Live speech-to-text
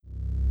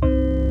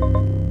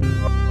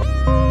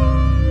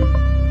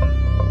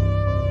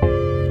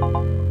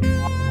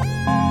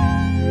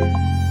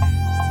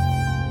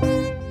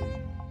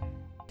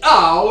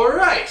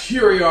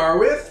here we are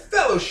with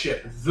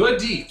Fellowship The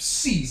Deep,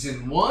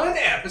 Season 1,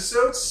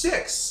 Episode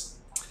 6.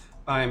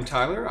 I'm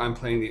Tyler. I'm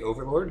playing the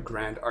Overlord,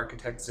 Grand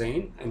Architect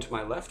Zane, and to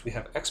my left we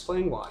have X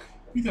playing Y.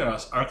 Peter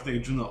as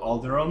Architect Juno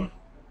Alderon.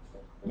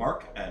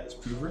 Mark as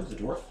Prover, the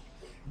dwarf.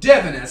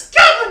 Devin as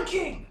Goblin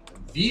King,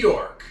 the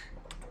Orc.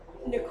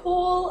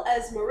 Nicole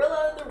as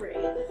Marilla the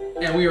Rain.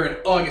 And we are in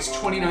August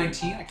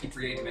 2019. I keep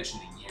forgetting to mention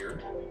the year.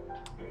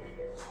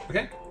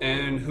 Okay,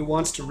 and who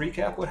wants to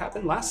recap what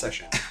happened last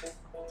session?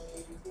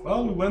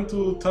 Well, we went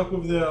to talk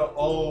with the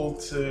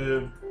old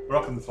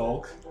Broken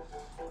folk,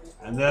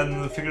 and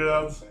then we figured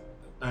out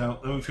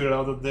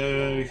that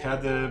they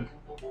had a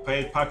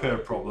paid piper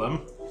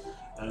problem,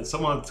 and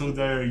someone took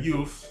their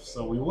youth.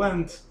 So we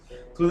went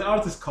to the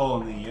artist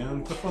colony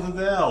and confronted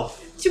the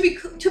elf. To be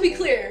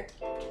clear,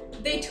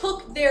 they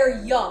took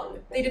their young.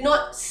 They did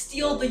not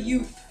steal the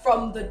youth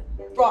from the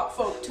rock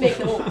folk to make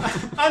them old.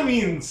 I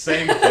mean,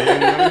 same thing.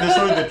 I mean, there's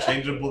only the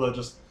changeable that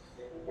just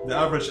the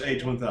average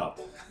age went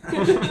up.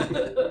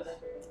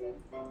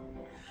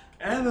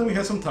 And then we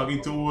had some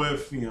talking to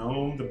with, you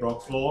know, the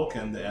Brockfolk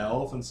and the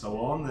elf and so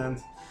on,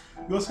 and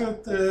we also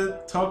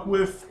had talk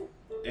with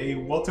a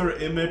water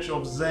image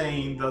of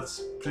Zane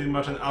that's pretty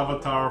much an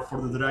avatar for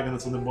the dragon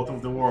that's on the bottom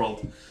of the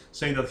world,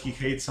 saying that he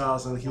hates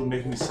us and he'll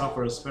make me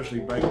suffer,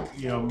 especially by,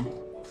 you know,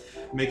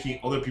 making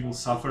other people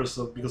suffer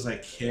so because I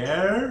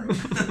care.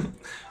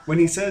 When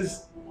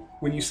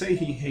you say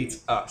he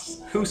hates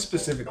us, who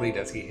specifically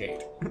does he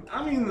hate?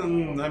 I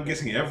mean, I'm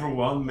guessing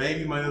everyone,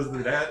 maybe minus the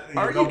rat.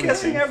 Are you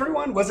guessing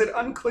everyone? Was it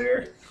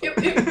unclear?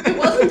 It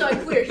wasn't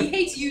unclear. He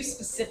hates you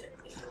specifically.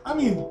 I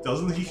mean,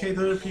 doesn't he hate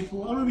other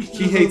people? I mean,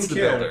 He hates the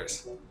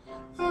builders.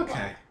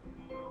 Okay.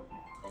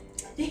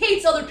 He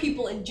hates other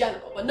people in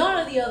general, but none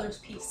of the others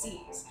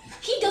PCs.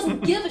 He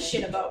doesn't give a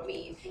shit about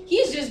me.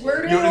 He's just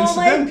murdering You're all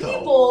my incidental.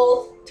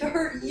 people to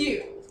hurt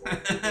you.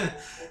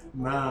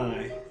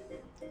 My.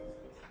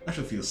 I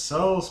should feel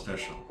so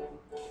special.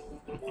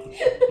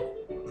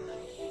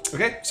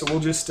 Okay, so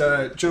we'll just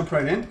jump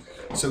right in.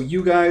 So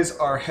you guys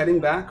are heading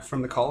back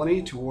from the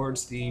colony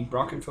towards the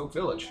Brockenfolk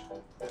village.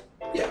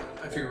 Yeah,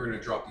 I figure we're going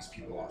to drop these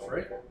people off,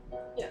 right?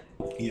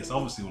 Yes,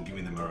 obviously we're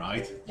giving them a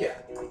ride. Yeah.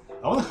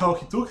 I wonder how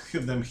he took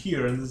them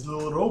here in this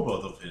little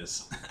rowboat of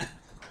his.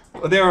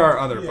 Well, there are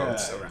other Yeah.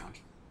 boats around.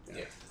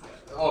 Yeah.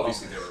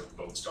 Obviously, there were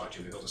boats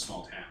dodging. They built a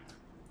small town.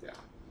 Yeah.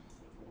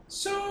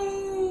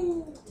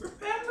 So,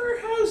 remember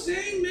how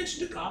Zane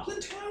mentioned a goblin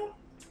town?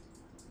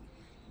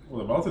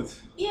 What about it?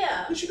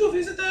 Yeah. We should go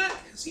visit that,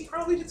 because he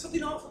probably did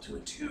something awful to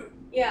it, too.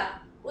 Yeah.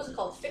 What's it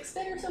called? Fixed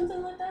it or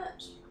something like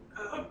that?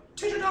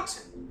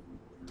 Tetrodotoxin.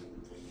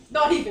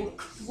 Not even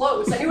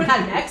close. I knew it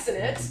had an X in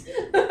it.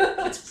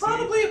 It's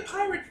probably a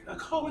pirate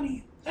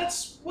colony.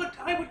 That's what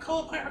I would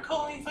call a pirate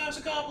colony if I was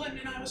a goblin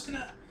and I was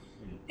gonna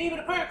name it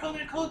a pirate colony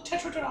and call it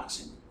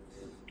Tetrodotoxin.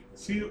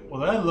 See,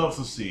 what I'd love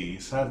to see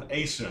is have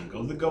Acer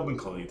go to the Goblin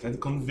Colony, try to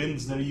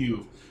convince their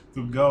youth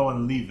to go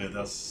and leave it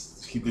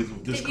as he did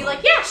with this They'd be colony.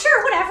 like, yeah,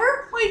 sure,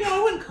 whatever. Wait,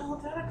 no, I wouldn't call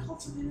it that. I'd call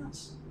it something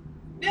else.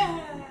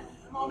 Yeah,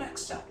 I'm all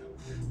mixed up.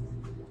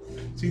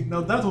 See,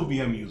 now that would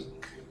be amusing.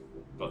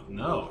 But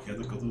no, he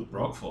had to go to the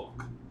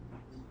Brockfolk.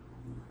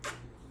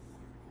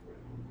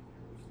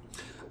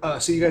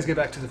 So you guys get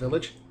back to the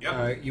village.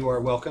 Yep. You are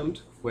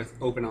welcomed with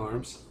open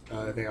arms.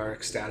 They are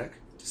ecstatic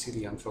to see the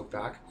young folk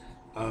back.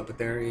 But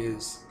there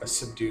is a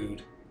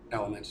subdued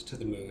element to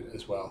the mood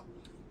as well.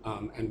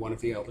 And one of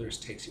the elders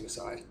takes you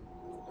aside,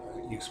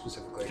 you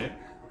specifically, Okay.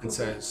 and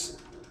says,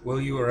 while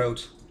you were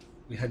out,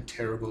 we had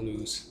terrible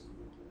news.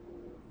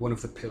 One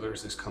of the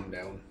pillars has come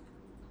down.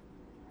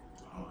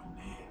 Oh,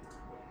 man.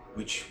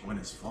 Which one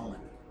has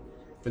fallen?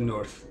 The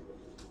north.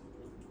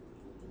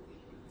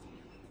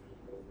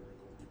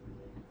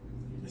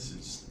 This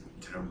is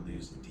terrible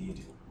news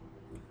indeed.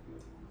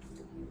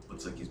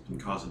 Looks like he's been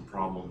causing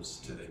problems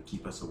to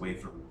keep us away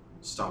from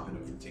stopping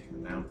him from taking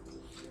them down.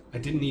 I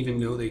didn't even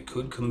know they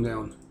could come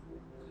down.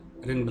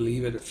 I didn't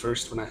believe it at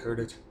first when I heard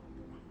it.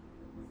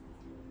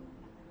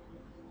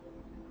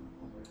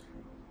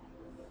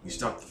 We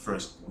stopped the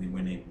first, we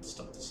weren't able to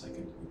stop the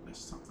second. We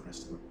must stop the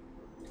rest of them.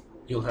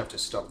 You'll have to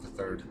stop the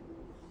third.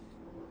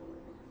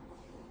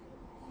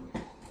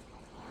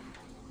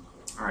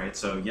 Alright,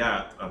 so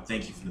yeah,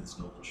 thank you for this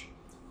knowledge.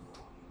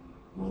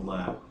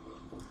 We'll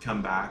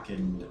come back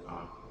and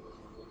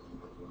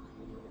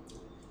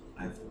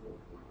I have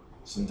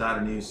some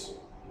dire news.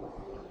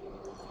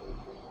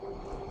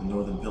 The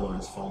northern pillar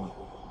has fallen.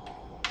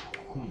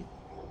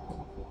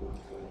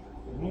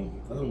 Well,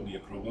 that would be a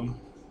problem.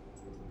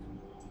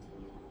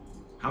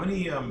 How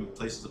many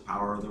places of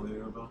power are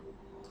there about?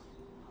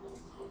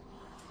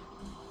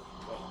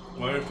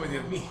 Why are you pointing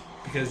at me?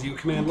 Because you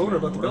command lore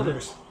about the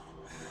builders.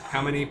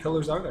 How many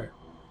pillars are there?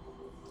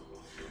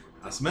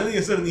 As many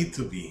as there need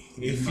to be.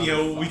 If, you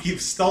know, we keep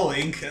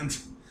stalling and...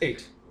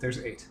 8. There's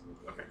 8.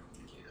 Okay.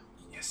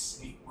 Yes,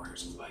 8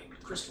 warriors of light,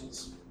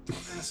 crystals.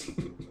 Fancy.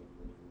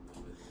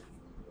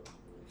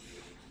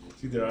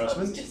 See, there are as That's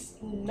many,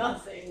 just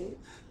nothing.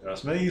 there are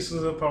as many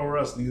uses of power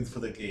as needed for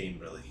the game,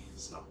 really.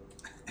 So,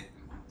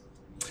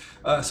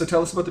 So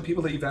tell us about the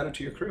people that you've added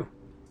to your crew.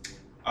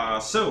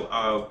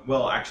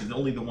 Well, actually,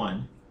 only the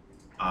one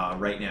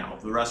right now.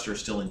 The rest are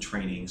still in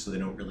training, so they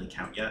don't really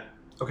count yet.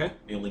 Okay.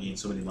 They only gain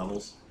so many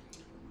levels.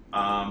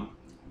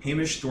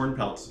 Hamish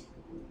Thornpelt,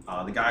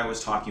 the guy I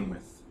was talking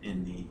with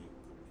in the,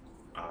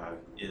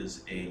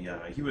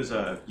 he was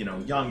a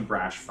young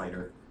brash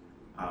fighter,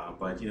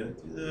 but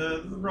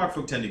the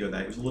Rockfolk tend to go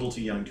that he was a little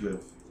too young to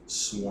have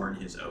sworn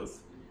his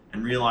oath,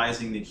 and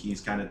realizing that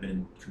he's kind of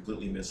been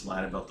completely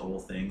misled about the whole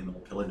thing and the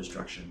whole pillar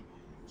destruction,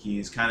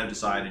 he's kind of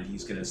decided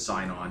he's going to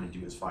sign on and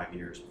do his 5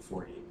 years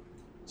before he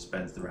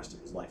spends the rest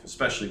of his life,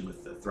 especially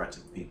with the threats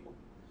of the people.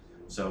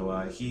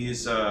 So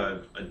he's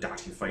a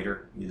doughty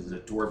fighter. He's a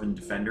dwarven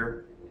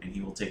defender, and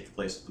he will take the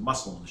place of the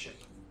muscle on the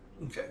ship.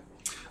 Okay.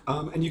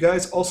 And you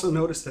guys also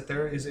notice that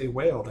there is a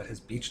whale that has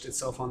beached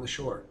itself on the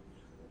shore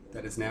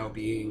that is now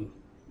being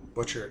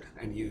butchered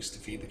and used to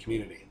feed the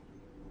community.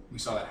 We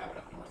saw that happen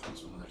up north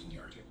once when I was in the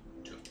Arctic.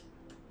 It took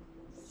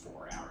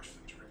 4 hours for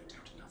them to bring it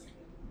down to nothing.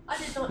 I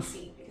did not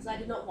see because I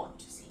did not want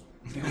to see.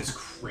 It was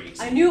crazy.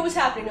 I knew it was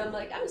happening. I'm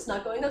like, I'm just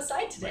not going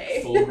outside today.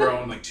 Like full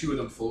grown, like 2 of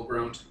them full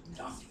grown,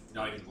 nothing.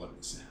 Not even blood in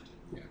the sand.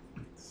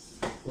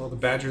 Well, the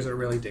badgers are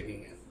really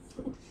digging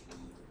in.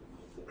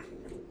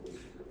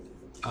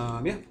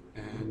 Yeah,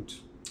 and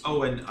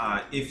Oh, and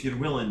if you're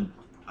willing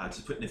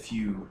to put in a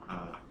few,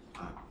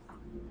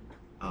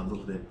 a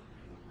little bit,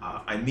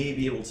 I may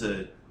be able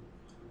to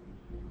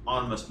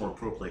arm us more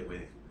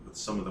appropriately with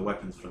some of the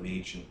weapons from the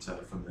ancient, that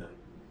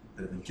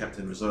have been kept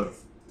in reserve.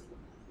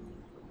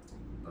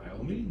 By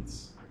all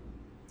means.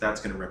 That's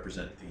going to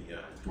represent the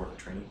dwarven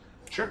training.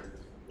 sure.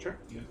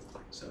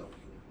 So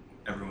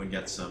everyone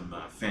gets some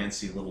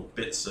fancy little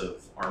bits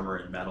of armor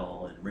and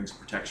metal and rings of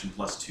protection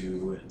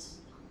 +2 and.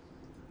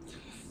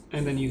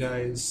 And then you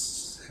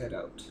guys head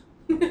out.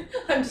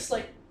 I'm just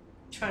like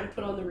trying to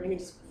put on the ring and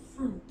just.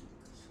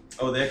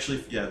 Oh, they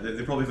actually, yeah,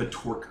 they probably have a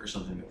torque or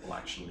something that will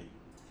actually.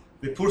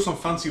 They pour some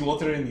fancy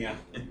water in, yeah.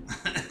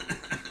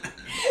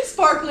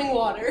 Sparkling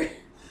water.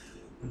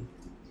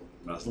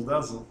 Razzle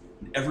dazzle.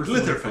 Ever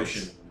Glitter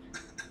potion. fish.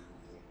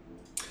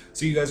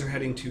 So you guys are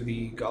heading to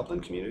the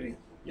goblin community?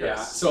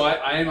 Yeah, so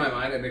I in my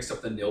mind, I mixed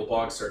up the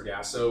Nilbog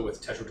Sargasso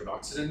with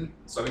tetrodotoxin,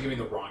 so I've been giving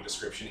the wrong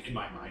description in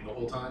my mind the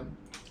whole time.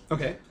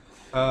 Okay.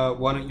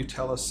 Why don't you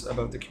tell us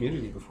about the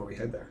community before we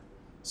head there?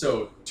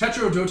 So,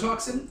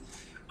 tetrodotoxin.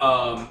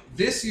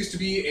 This used to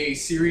be a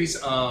series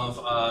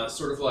of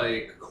sort of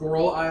like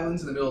coral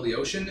islands in the middle of the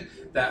ocean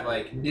that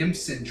like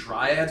nymphs and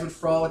dryads would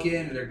frolic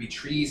in, and there'd be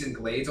trees and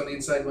glades on the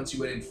inside once you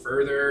went in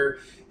further.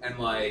 And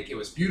like it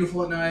was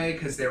beautiful at night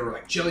because there were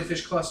like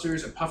jellyfish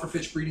clusters and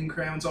pufferfish breeding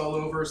grounds all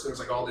over. So there was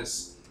like all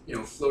this,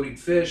 floating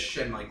fish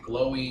and like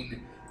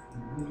glowing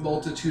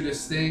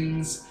multitudinous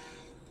things.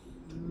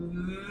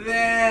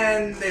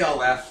 Then they all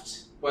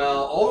left.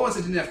 Well, all the ones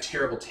that didn't have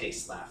terrible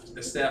taste left.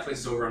 That place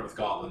is overrun with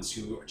goblins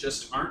who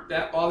just aren't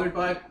that bothered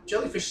by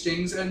jellyfish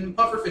stings and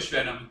pufferfish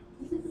venom.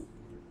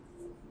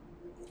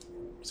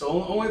 So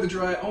only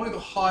the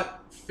hot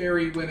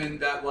fairy women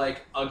that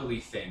like ugly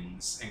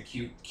things and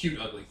cute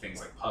ugly things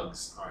like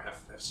pugs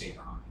have stayed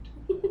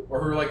behind.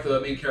 Or who are like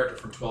the main character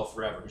from 12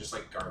 Forever, who just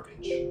like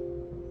garbage.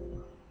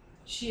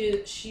 She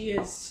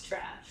is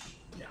trash.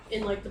 Yeah.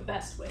 In like the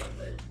best way,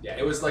 but. Yeah,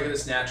 it was like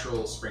this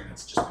natural spring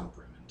that's just been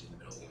ruined in the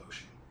middle of the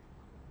ocean.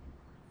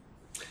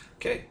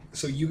 Okay,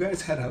 so you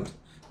guys head out,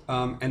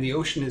 and the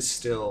ocean is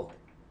still,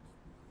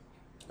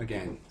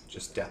 again,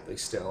 just deathly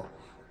still.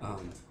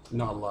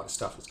 Not a lot of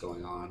stuff is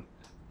going on.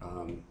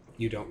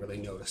 You don't really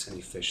notice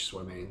any fish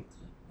swimming.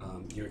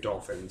 Your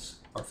dolphins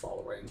are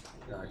following.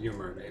 Your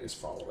mermaid is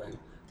following.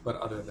 But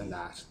other than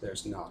that,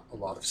 there's not a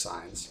lot of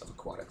signs of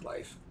aquatic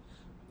life.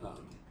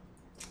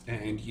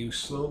 And you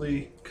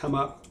slowly come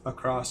up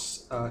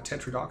across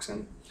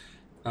tetrodotoxin.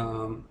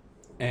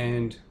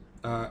 And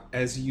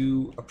as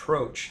you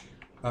approach,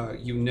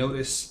 you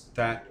notice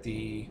that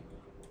the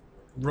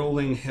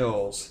rolling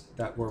hills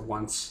that were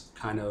once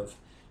kind of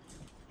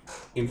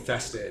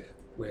infested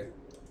with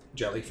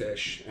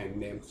jellyfish and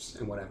nymphs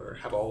and whatever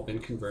have all been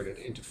converted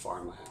into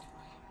farmland.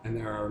 And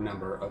there are a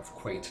number of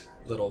quaint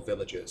little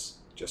villages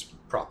just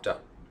propped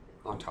up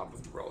on top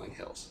of the rolling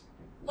hills.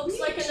 Looks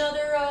like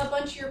another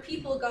bunch of your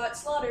people got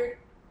slaughtered.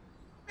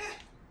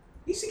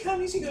 Easy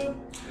come, easy go.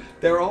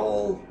 They're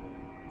all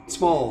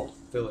small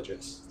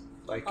villages,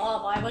 like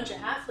Oh, buy a bunch of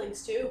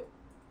halflings too.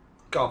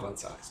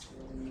 goblin-sized.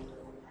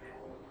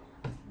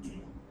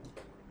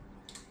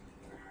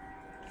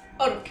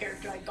 Out of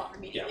character, I got Yeah,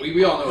 immediately.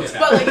 we all know what's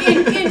But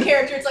happening. like in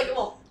character, it's like,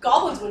 well,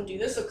 goblins wouldn't do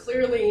this, so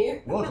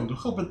clearly. Welcome to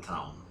Hobbit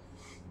Town.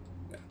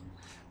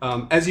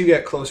 As you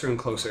get closer and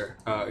closer,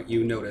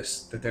 you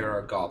notice that there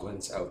are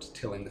goblins out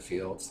tilling the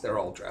fields. They're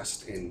all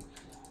dressed in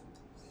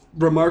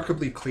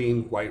remarkably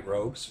clean white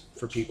robes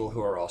for people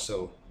who are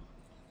also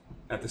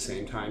at the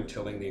same time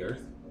tilling the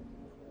earth.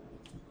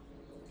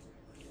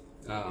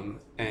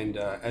 And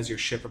as your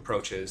ship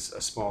approaches,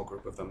 a small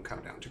group of them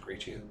come down to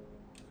greet you.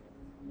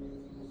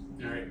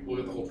 Alright, we'll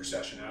get the whole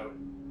procession out.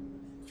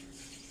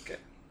 Okay.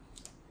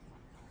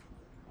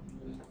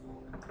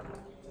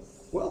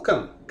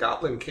 Welcome,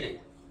 Goblin King.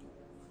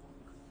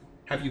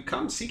 Have you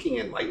come seeking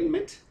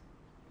enlightenment?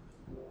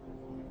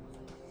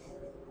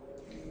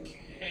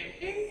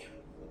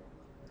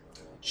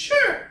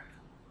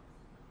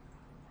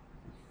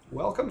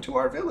 to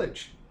our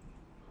village.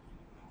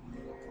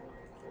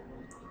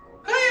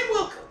 I am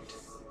welcomed.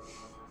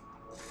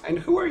 And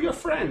who are your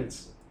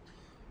friends?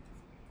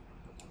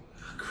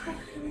 Oh, crap, I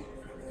can't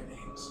remember their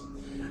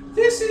names.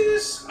 This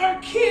is our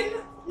kin,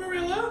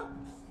 Marilla.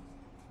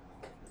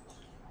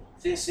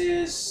 This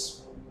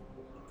is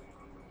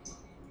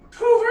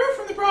Hoover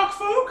from the Brock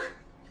folk.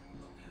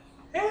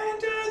 And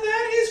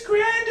that is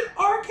Grand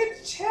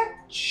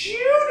Architect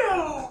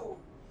Juno,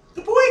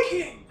 the Boy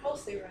King.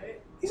 Mostly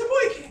right. He's a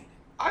Boy King.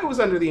 I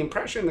was under the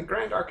impression the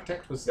Grand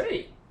Architect was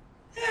Zane.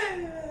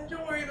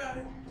 Don't worry about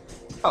it.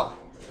 Oh,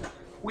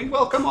 we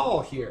welcome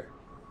all here.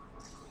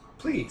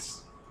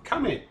 Please,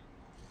 come in.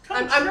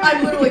 Come I'm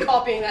try. literally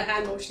copying that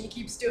hand motion he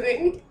keeps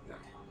doing.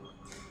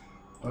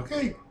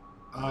 Okay,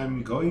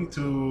 I'm going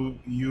to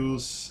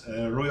use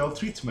royal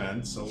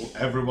treatment so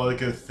everybody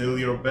can fill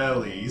your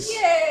bellies.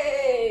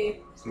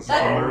 Yay! This is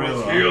That- from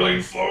Marilla.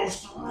 Healing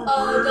flows through me.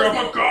 does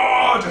I'm a it-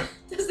 god.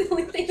 That's the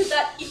only thing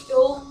that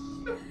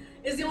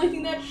is the only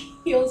thing that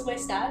heals my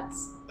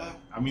stats.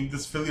 I mean,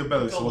 this fill your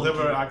belly, so Double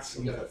whatever kill. acts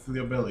on fill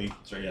your belly.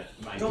 Sorry, yeah.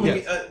 Yeah.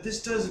 Maybe,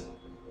 this does.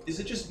 Is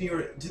it just me,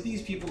 or do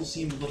these people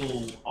seem a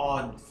little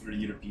odd for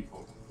you to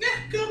people? Yeah,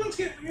 goblins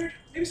get weird.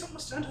 Maybe something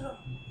was done to them.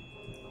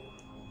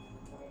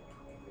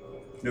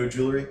 No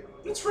jewelry?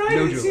 That's right,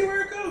 No let's see jewelry.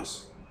 where it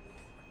goes.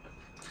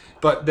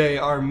 But they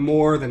are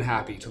more than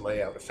happy to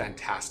lay out a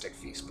fantastic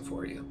feast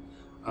before you.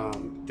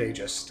 They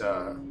just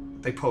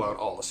they pull out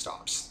all the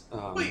stops.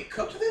 Wait,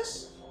 cooked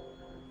this?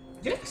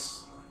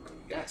 Yes,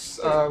 yes.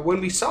 When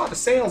we saw the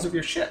sails of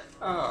your ship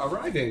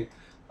arriving,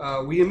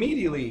 we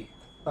immediately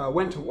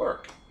went to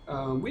work.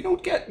 We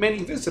don't get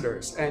many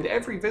visitors, and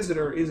every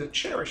visitor is a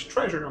cherished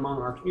treasure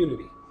among our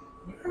community.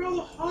 Where are all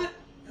the hot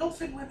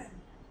elfin women?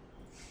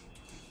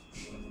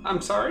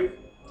 I'm sorry?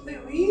 Did they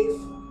leave?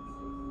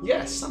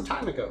 Yes, some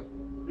time ago.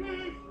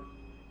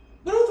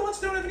 What about the ones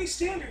that don't have any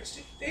standards?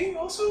 Did they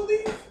also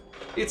leave?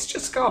 It's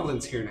just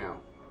goblins here now.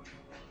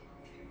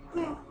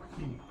 Oh.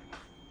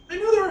 I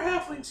know there were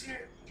halflings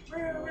here.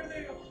 Where did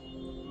they go?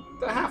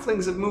 The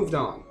halflings have moved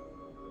on.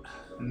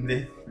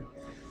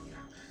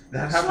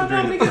 That So happened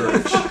I'm during not the gonna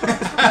get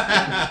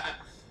my purge.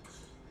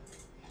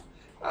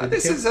 fuck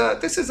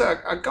This is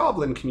a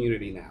goblin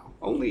community now.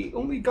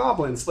 Only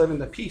goblins live in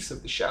the peace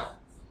of the shell.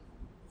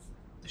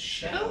 The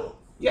shell?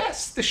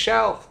 Yes, the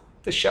shell.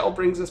 The shell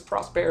brings us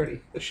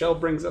prosperity. The shell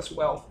brings us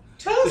wealth.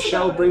 Tell The us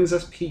shell about brings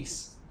us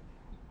peace.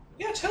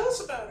 it. Yeah, tell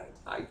us about it.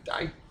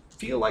 I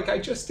feel like I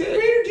just In did.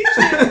 greater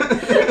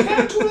detail.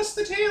 Recount to us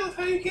the tale of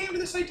how you came to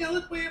this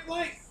idyllic way of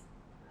life.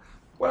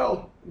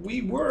 Well,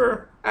 we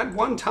were at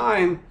one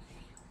time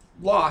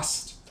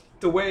lost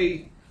the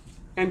way,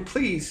 and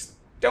please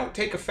don't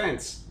take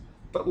offense,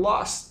 but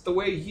lost the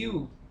way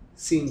you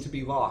seem to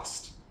be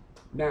lost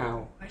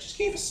now. I just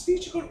gave a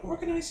speech about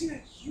organizing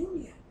a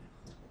union.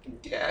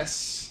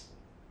 Yes,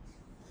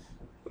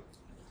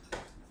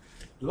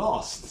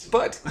 Lost.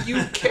 but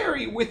you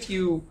carry with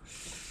you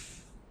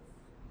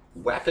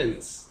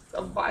weapons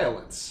of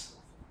violence.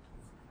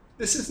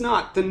 This is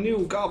not the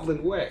new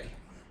goblin way.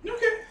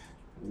 Okay.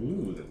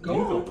 Ooh, the Go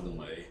new on. Goblin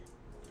way.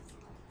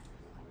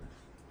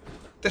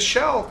 The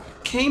shell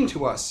came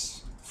to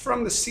us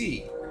from the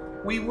sea.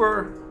 We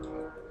were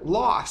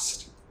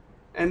lost,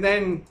 and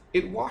then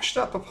it washed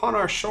up upon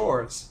our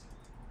shores,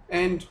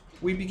 and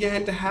we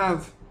began to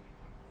have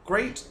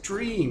great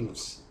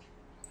dreams.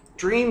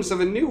 Dreams of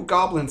a new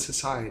goblin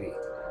society,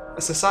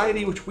 a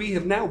society which we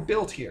have now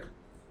built here.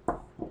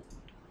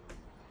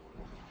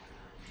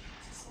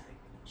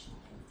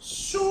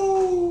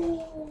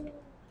 So,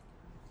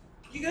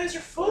 you guys are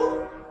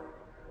full?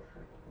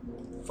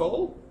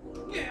 Full?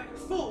 Yeah, you're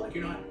full. Like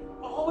you're not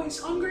always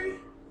hungry.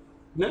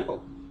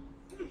 No.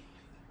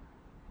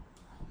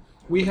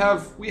 We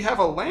have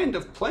a land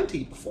of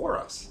plenty before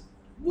us.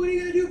 What are you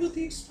gonna do about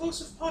the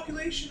explosive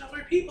population of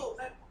our people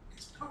that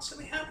is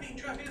constantly happening,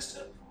 driving us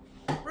to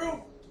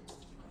Rome?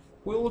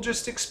 We'll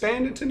just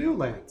expand into new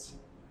lands.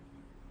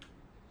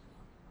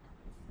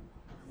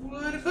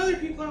 What if other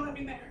people are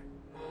living there?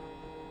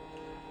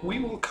 We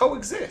will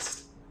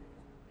coexist.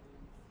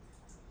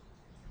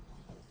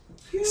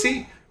 Yeah.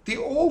 See, the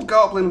old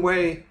goblin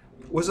way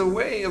was a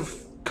way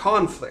of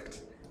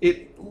conflict.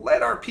 It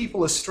led our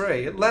people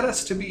astray. It led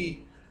us to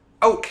be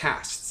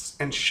outcasts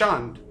and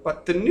shunned.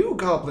 But the new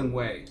goblin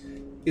way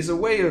is a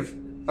way of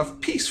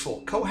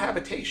peaceful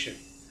cohabitation.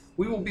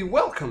 We will be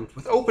welcomed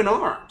with open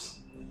arms.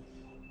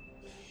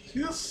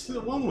 That's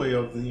one way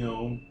of,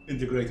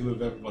 integrating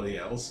with everybody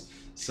else.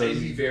 So And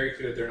to be very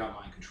clear that they're not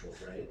mind controlled,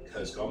 right?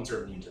 Because goblins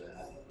are immune to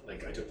that.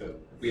 Like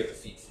we have the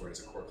feat for it as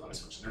a core class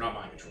function. They're not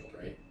mind controlled,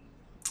 right?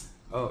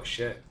 Oh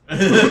shit.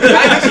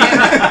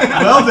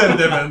 well then,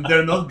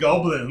 they're not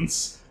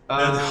goblins.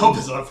 And hope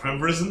is our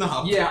friend risen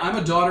up. Yeah, I'm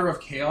a daughter of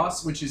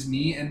chaos, which is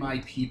me and my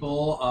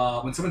people.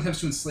 When someone attempts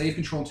to enslave,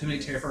 control,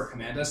 intimidate, terrify, or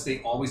command us,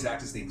 they always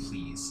act as they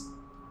please.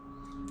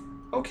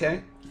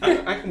 Okay,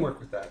 I can work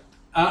with that.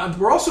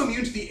 We're also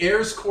immune to the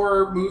heirs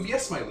core move,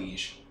 yes, my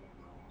liege.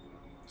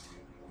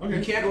 You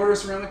Okay. can't order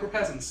us around like we're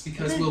peasants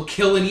because we'll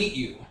kill and eat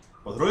you.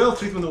 But royal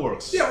treatment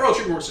works. Yeah, royal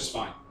treatment works just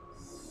fine.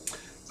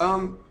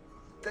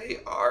 They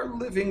are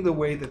living the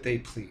way that they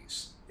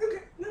please.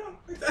 Okay, no,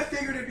 I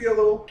figured it'd be a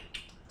little.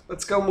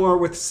 Let's go more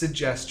with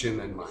suggestion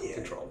than mind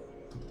control.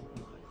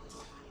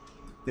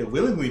 They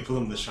willingly put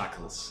on the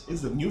shackles.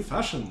 It's the new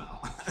fashion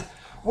now.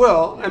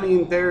 Well, I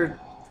mean, they're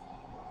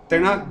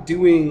not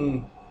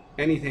doing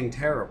anything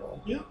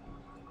terrible. Yeah.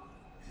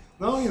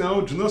 No, you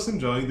know, Juno's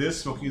enjoying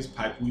this, smoking his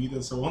pipe weed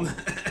and so on.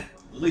 At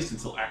least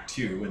until Act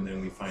 2, and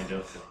then we find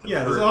out that the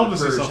Yeah, there's purge,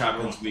 obviously the purge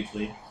something happens wrong.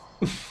 weekly.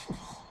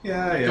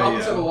 Yeah.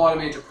 Goblins have a lot of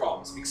major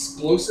problems: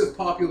 explosive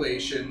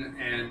population,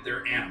 and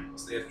they're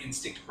animals. They have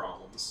instinct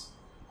problems.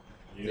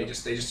 Yeah.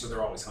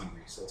 They're always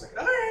hungry. So it's like,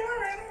 all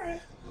right.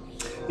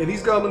 Yeah,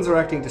 these goblins are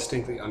acting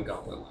distinctly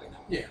ungoblin-like.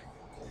 Yeah.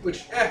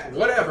 Which,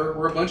 whatever.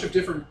 We're a bunch of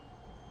different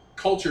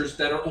cultures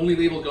that are only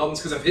labeled goblins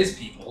because of his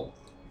people.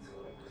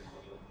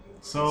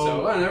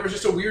 So there was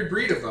just a weird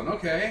breed of them.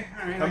 Okay,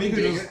 all right. I mean, you can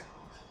could dig just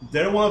it.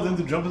 dare one of them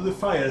to jump into the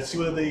fire and see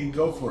whether they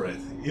go for it.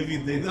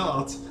 If they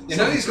not, Yeah,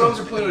 none of these goblins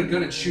are pulling out a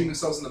gun and shooting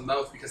themselves in the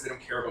mouth because they don't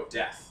care about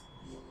death.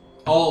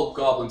 All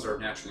goblins are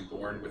naturally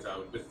born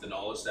with the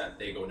knowledge that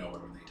they go nowhere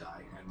when they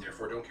die, and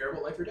therefore don't care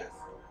about life or death.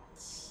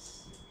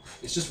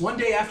 It's just one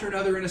day after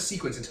another in a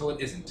sequence until it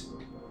isn't,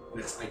 and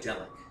it's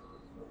idyllic.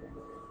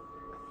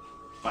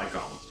 By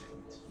goblin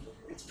standards.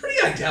 It's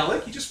pretty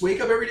idyllic. You just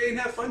wake up every day and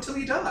have fun till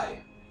you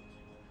die.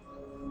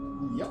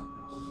 Yep.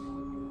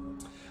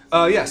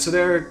 Yeah, so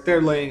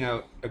they're laying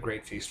out a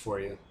great feast for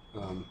you.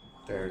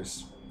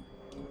 There's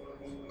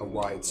a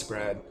wide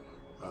spread.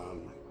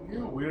 Yeah,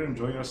 we're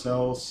enjoying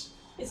ourselves.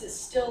 Is it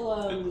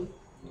still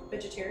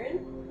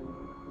vegetarian?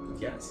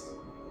 Yes.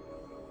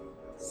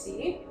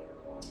 See?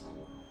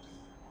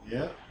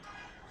 Yeah.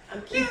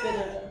 I'm keeping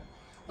a...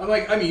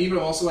 I'm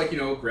also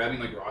grabbing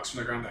like rocks from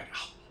the ground, like,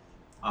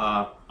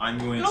 I'm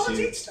going goblins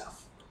to. eat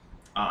stuff.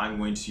 I'm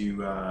going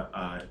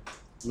to.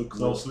 Look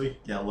closely.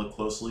 Look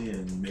closely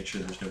and make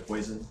sure there's no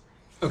poison.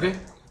 Okay.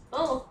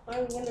 Oh,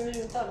 I wouldn't have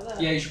even thought of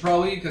that. Yeah, you should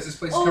probably, because this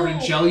place is covered in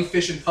Oh.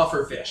 jellyfish and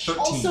pufferfish.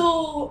 13.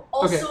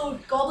 Also,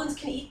 goblins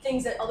can eat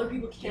things that other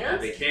people Yeah,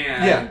 can't. they can.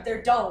 Yeah. And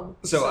they're dumb.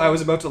 So I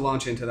was about to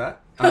launch into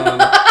that.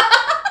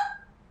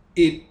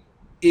 It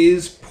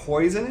is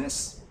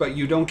poisonous, but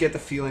you don't get the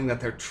feeling that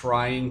they're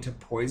trying to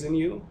poison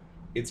you.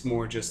 It's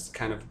more just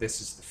kind of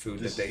this is the food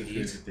This that they is the food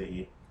eat. that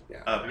they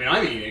eat. I mean,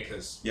 I'm eating it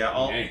because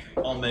anything.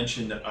 I'll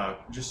mention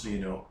just so you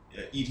know,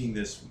 eating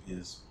this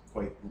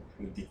would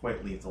be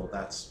quite lethal.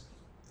 That's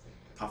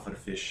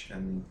pufferfish,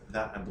 and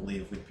that I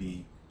believe would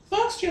be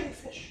Fox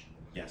jellyfish.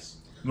 yes.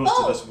 Most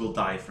Oh. of us will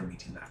die from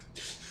eating that.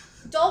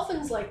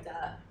 Dolphins like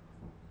that.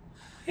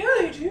 Yeah,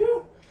 they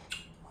do.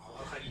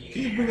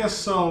 Can you bring us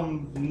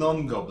some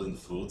non-goblin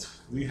food?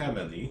 Do we have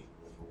any?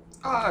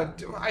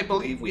 I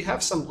believe we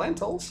have some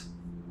lentils.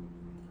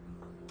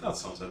 That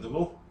sounds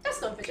edible.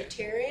 That's not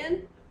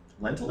vegetarian.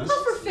 Lentils?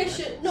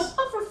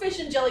 Pufferfish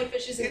and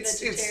jellyfish isn't It's-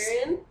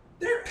 vegetarian.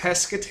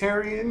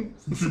 Pescatarian.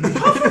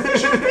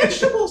 Pufferfish are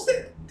vegetables.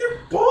 They're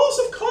balls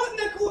of cotton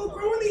that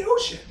grow in the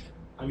ocean.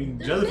 I mean,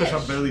 jellyfish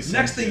are barely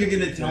Next thing you're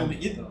sentient. gonna tell me,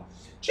 Did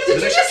you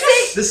just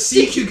say? the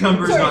sea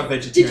cucumber is Sorry, not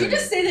vegetarian. Did you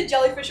just say that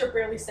jellyfish are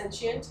barely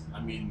sentient? I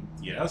mean,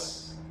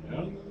 yes.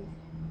 Yeah.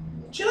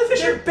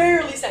 Jellyfish They're are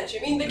barely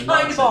sentient. I mean, they They're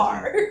kind not of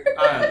are.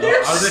 I don't know.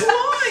 they're Are they?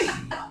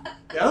 slime.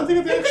 Yeah, I don't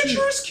think they actually.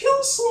 Adventurers kill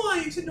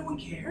slimes and no one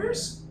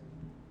cares.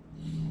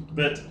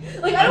 But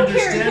Like, I don't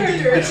care in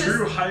understanding character. the It's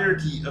true just,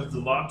 hierarchy of the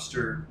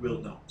lobster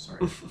will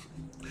Sorry.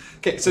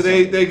 Okay, so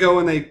they go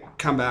and they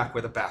come back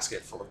with a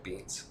basket full of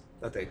beans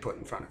that they put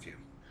in front of you.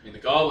 I mean, the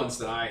goblins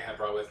that I have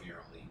brought with me are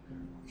all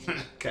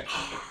eaten. Okay.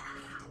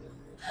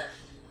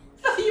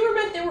 you were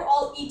meant they were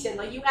all eaten.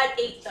 Like, you had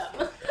ate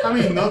them. I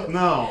mean, not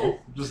now.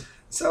 Just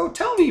So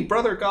tell me,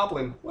 Brother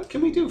Goblin, what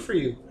can we do for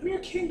you? I'm your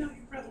king, not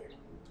your brother.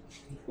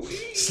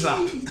 We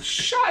Slap.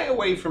 shy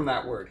away from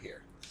that word here.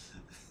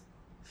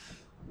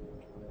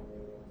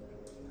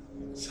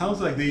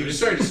 sounds like they I'm just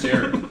starting to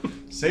stare at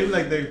them. seem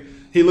like they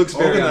He looks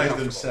very organized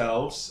uncomfortable.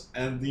 themselves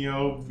and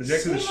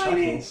rejected the Say my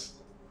name. shackles.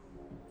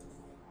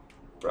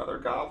 Brother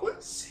Goblin?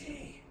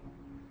 Say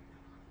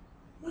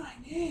my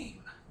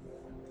name.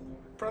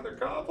 Brother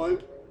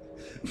Goblin?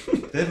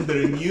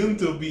 They're immune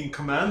to being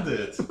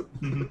commanded.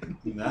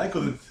 I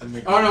couldn't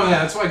make. Oh no,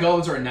 yeah, that's why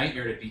goblins are a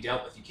nightmare to be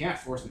dealt with. You can't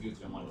force them to do what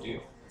they don't want to do.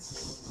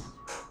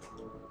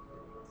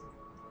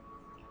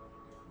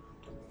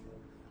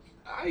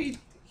 I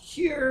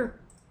hear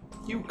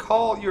you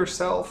call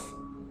yourself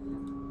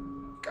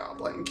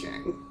Goblin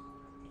King.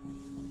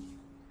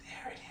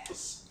 There it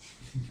is.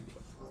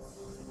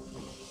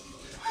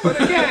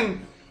 But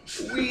again,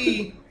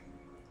 we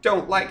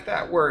don't like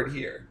that word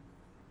here.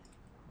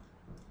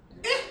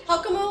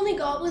 How come only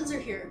goblins are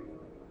here?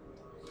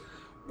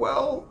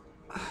 Well,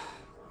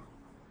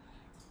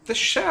 the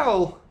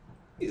shell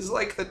is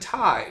like the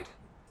tide.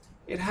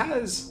 It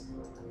has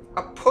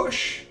a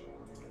push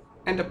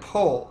and a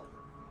pull.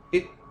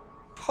 It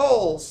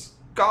pulls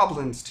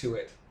goblins to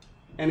it,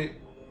 and it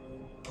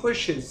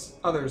pushes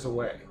others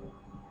away.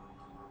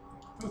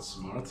 That's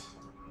smart.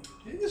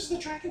 Is the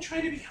dragon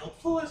trying to be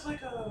helpful as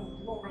like a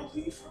laurel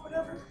leaf or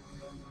whatever?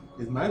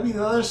 It might be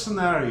another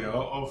scenario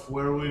of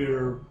where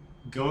we're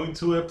going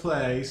to a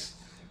place,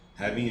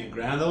 having a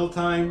grand old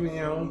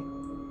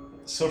time,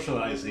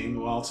 socializing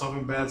while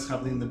something bad's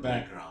happening in the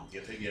background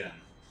yet again.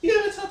 Yeah,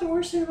 it's not the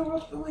worst thing in the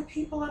world to let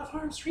people out of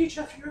harm's reach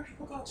after your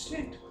people go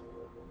extinct.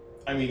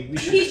 I mean, we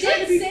should. He trying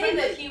did to be say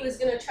friendly. that he was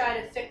gonna try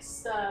to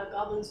fix the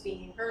goblins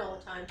being hurt all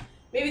the time.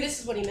 Maybe this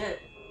is what he meant.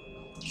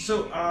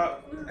 So,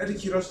 out of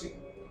curiosity,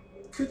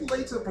 could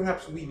later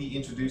perhaps we be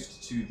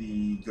introduced to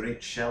the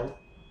Great Shell?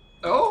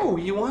 Oh,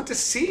 you want to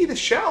see the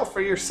shell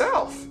for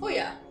yourself? Oh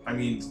yeah. I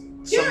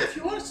mean, Yeah, if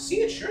you want us to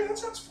see it, sure, that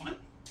sounds fun.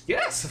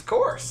 Yes, of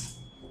course.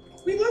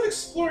 We love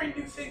exploring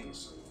new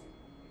things.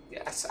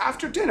 Yes,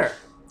 after dinner.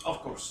 of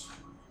course.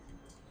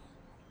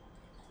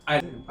 I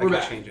We're can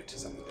back. change it to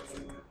something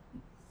different.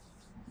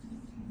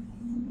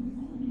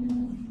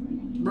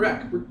 We're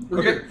back. We're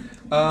Okay.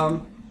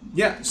 good.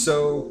 Yeah,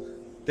 so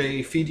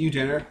they feed you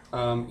dinner.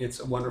 It's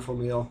a wonderful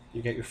meal.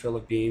 You get your fill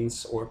of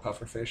beans or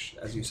pufferfish,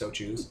 as you so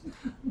choose.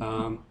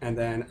 And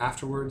then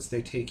afterwards,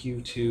 they take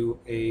you to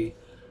a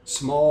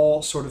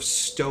small sort of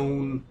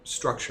stone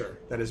structure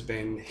that has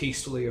been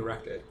hastily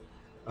erected.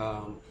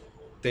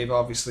 They've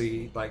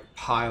obviously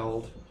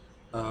piled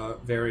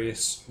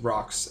various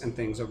rocks and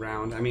things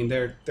around. I mean,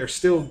 they're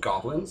still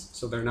goblins,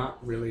 so they're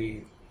not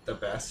really the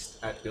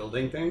best at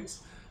building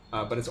things.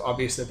 But it's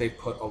obvious that they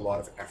put a lot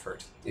of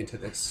effort into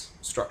this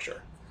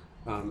structure.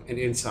 And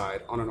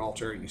inside, on an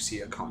altar, you see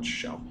a conch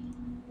shell.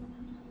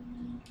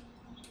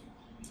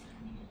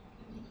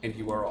 And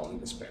you are all in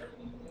despair.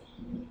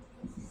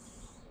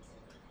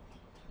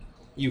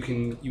 You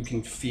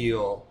can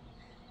feel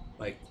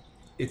like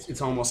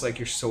it's almost like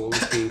your soul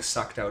is being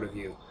sucked out of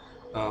you.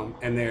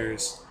 And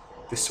there's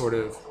this sort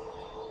of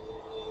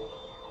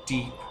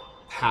deep,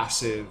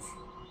 passive,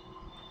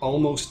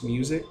 almost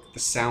music, the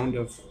sound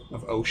of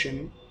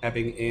ocean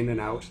ebbing in and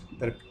out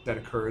that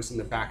occurs in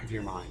the back of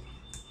your mind.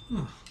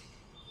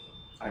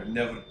 I've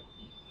never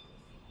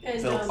And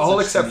felt All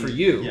such except for sweet-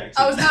 you. Yeah,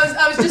 I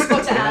was just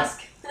about to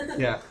ask.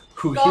 Yeah,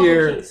 who Goblin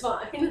hear King's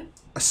fine.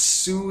 a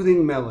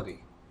soothing melody.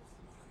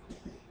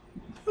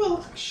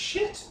 Well,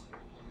 shit.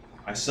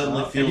 I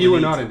suddenly feel. And the you are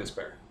need not to- in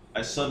despair.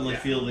 I suddenly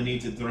feel the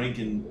need to drink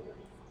and,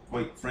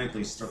 quite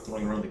frankly, start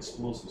throwing around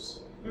explosives.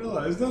 Well,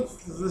 is that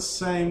the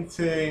same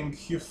thing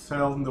you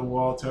felt in the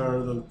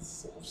water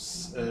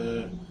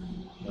that,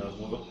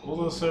 what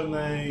was her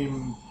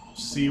name?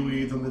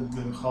 Seaweed on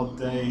the hot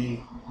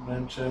day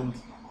mentioned?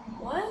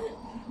 What?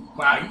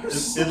 Wow,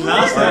 you In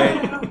last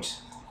Right. time,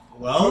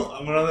 well,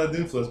 I'm gonna have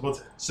influence, but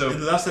in So,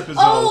 the last episode,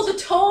 Oh, the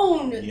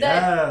tone. Yes.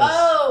 That.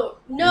 Oh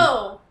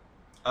no.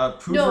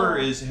 Prover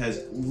No.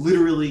 has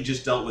literally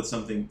just dealt with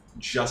something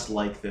just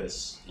like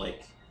this,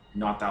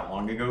 not that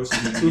long ago. So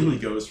he immediately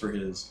goes for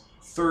his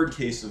third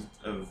case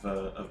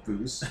of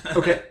booze.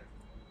 Okay.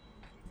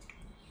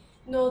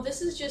 No,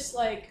 this is just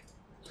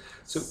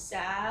So-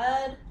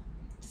 sad.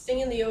 The thing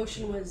in the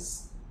ocean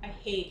was I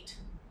hate,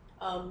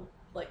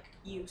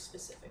 you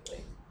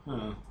specifically.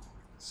 huh.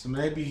 So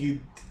maybe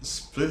he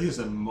split his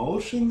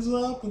emotions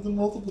up into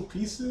multiple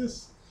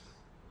pieces.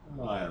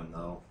 Oh, I don't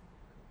know.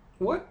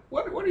 What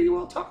are you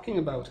all talking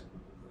about?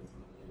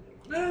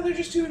 No, they're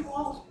just doing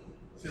wall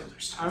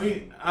builders. I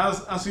mean,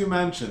 as you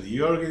mentioned,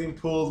 you're getting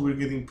pulled, we're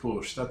getting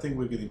pushed. I think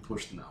we're getting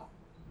pushed now.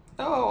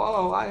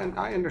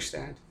 I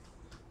understand.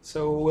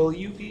 So will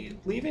you be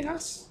leaving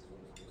us?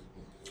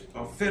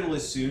 Fairly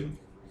soon.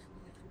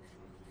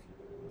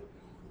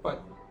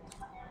 But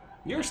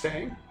you're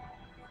staying.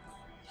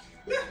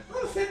 Yeah,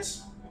 on the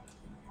fence.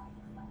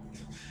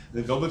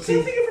 The Goblin Has King.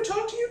 anything ever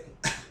talked to you?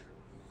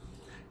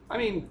 I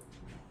mean,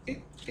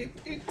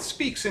 it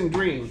speaks in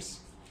dreams.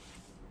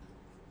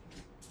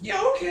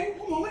 Yeah, okay,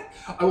 one moment.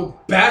 I will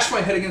bash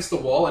my head against the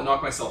wall and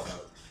knock myself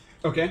out,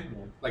 Okay.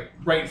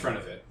 right in front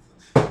of it.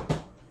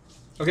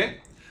 Okay.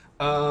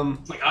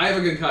 I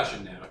have a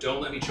concussion now.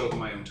 Don't let me choke on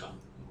my own tongue.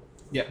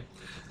 Yeah.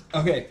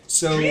 Okay.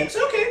 So Dreams,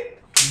 okay.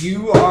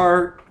 you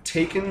are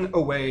taken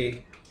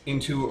away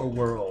into a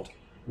world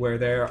where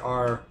there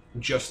are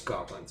just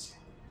goblins.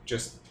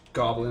 Just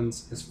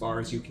goblins as far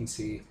as you can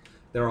see.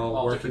 They're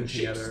all working different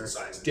shapes together, and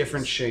sizes.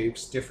 different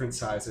shapes, different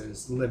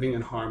sizes, living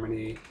in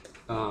harmony,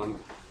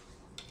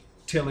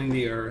 tilling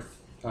the earth,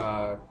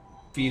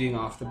 feeding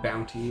off the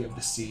bounty of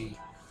the sea,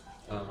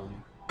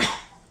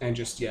 and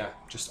just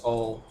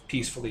all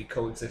peacefully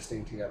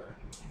coexisting together.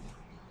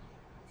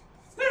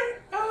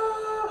 Alright,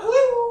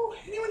 hello?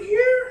 Anyone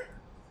here?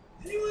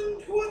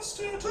 Anyone who wants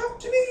to talk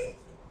to me?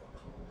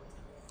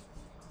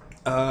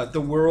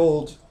 The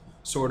world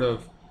sort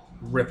of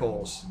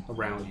ripples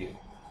around you,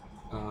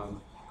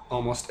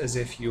 almost as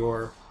if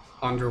you're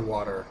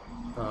underwater,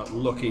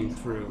 looking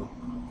through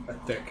a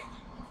thick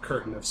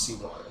curtain of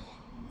seawater.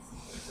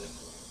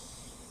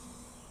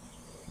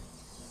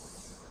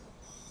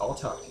 I'll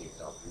talk to you,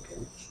 Goblin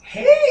King.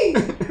 Hey!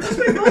 How's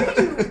my body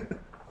doing?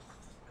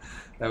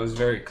 That was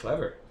very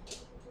clever.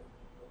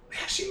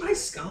 Mashing my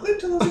skull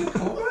until I'm in a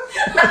coma?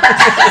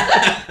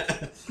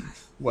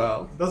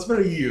 Well, That's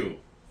very you.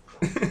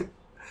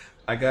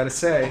 I gotta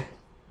say,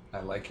 I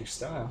like your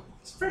style.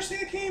 It's the first thing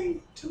that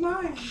came to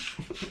mind.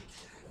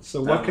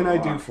 So what can I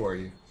do for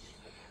you?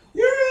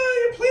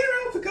 You're playing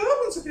around with the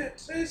goblins goblins a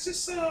bit. Is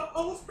this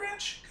olive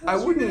branch? 'Cause I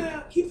you're wouldn't-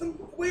 gonna keep them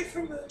away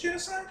from the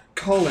genocide?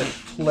 Call it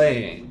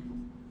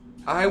playing.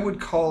 I would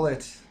call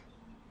it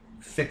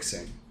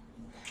fixing.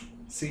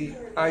 See,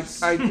 I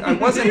Here's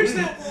wasn't.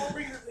 that wall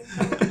breather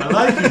thing. I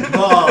like it,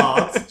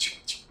 but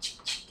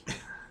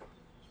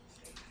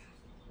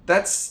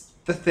That's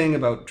the thing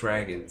about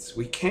dragons.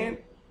 We can't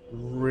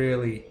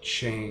really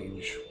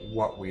change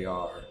what we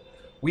are.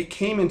 We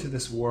came into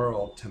this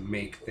world to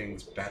make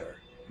things better.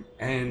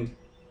 And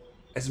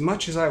as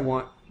much as I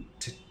want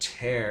to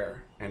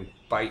tear and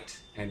bite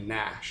and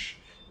gnash,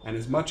 and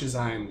as much as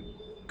I'm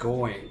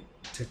going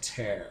to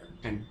tear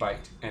and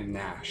bite and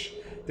gnash,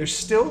 there's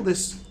still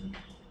this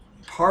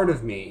part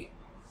of me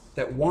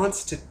that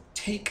wants to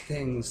take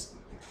things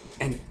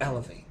and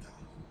elevate them.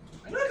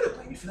 I'm not gonna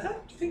blame you for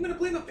that. Do you think I'm gonna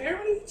blame a bear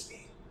when he eats me?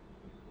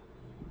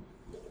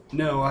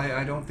 No,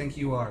 I don't think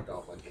you are,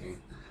 Goblin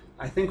King.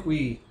 I think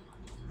we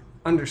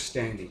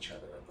understand each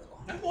other a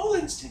little. I'm all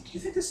instinct. Do you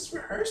think this is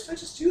rehearsed? I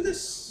just do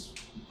this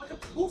like a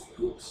wolf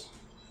poops.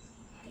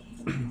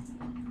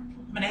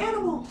 I'm an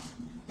animal.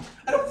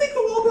 I don't think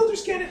the wall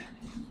builders get it.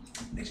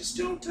 They just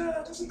don't,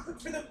 doesn't click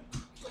for them.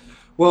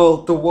 Well,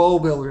 the wall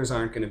builders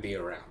aren't going to be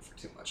around for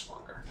too much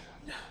longer.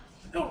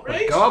 No, But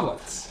right?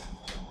 goblins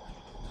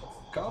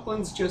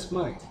just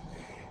might.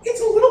 It's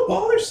a little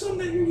bothersome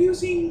that you're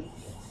using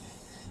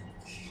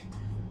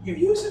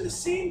the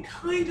same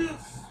kind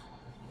of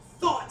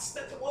thoughts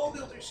that the wall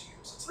builders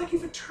use. It's like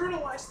you've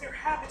internalized their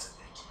habits a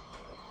bit.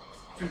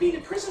 From being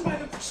imprisoned by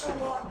them for so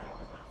long.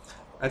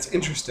 That's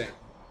interesting.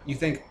 You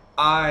think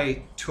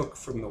I took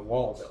from the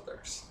wall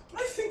builders?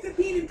 I think that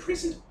being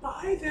imprisoned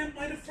by them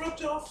might have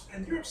rubbed off,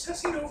 and you're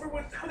obsessing over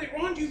how they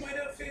wronged you might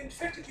have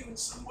infected you in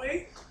some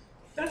way.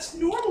 That's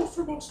normal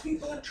for most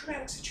people in a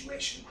traumatic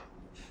situation.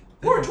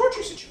 Or a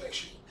torture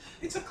situation.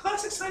 It's a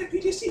classic sign of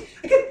PTSD.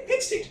 Again,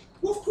 instinct.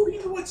 Wolf pooping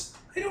in the woods.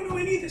 I don't know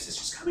any of this. It's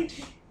just coming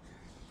to me.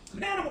 I'm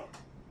an animal.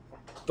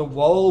 The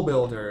wall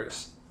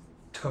builders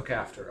took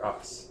after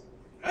us.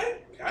 I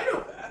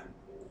know that.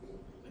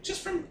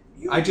 Just from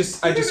you. I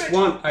just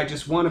want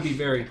to be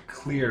very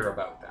clear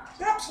about that.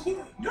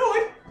 Absolutely. No,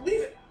 I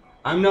believe it.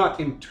 I'm not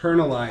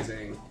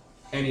internalizing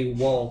any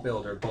wall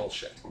builder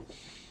bullshit.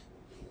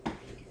 Then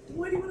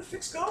why do you want to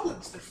fix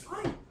goblins? They're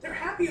fine. They're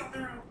happy on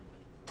their own.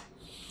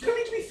 They don't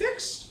need to be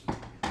fixed.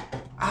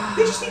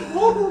 They just need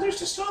wall builders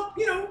to stop,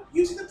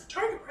 using them for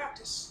target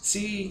practice.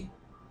 See,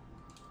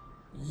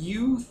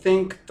 you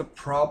think the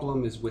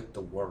problem is with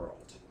the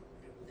world.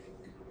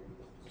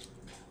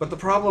 But the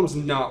problem's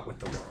not with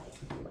the world.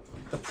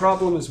 The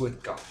problem is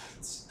with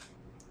goblins.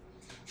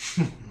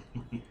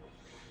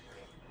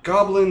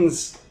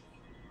 Goblins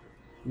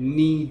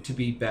need to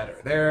be better.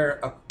 They're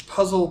a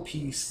puzzle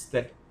piece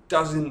that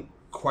doesn't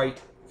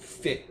quite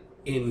fit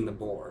in the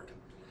board.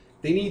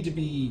 They need to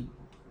be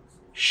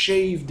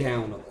shaved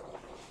down a little.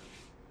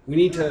 We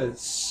need to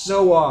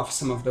sew off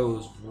some of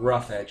those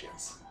rough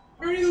edges.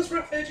 Are any of those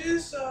rough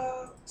edges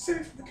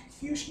stemming from the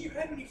confusion you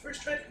had when you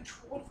first tried to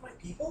control one of my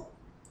people?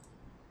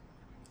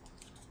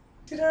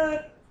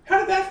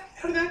 How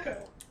did that go?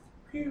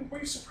 Were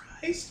you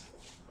surprised?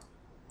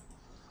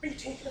 Were you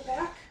taken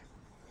aback?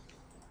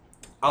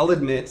 I'll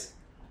admit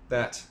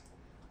that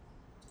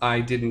I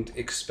didn't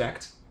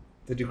expect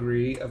the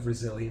degree of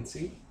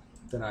resiliency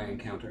that I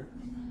encountered.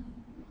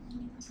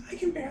 I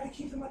can barely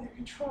keep them under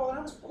control, and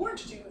I was born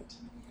to do it.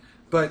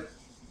 But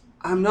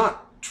I'm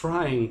not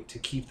trying to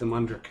keep them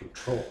under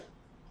control.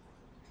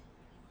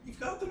 You've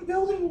got them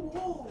building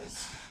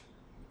walls.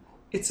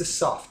 It's a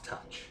soft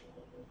touch.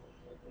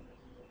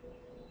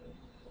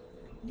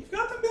 You've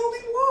got them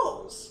building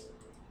walls.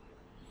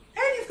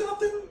 And you've got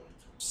them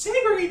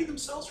segregating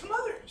themselves from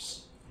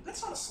others.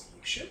 That's not a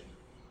solution.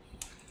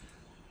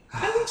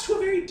 That leads to a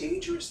very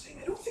dangerous thing.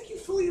 I don't think you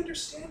fully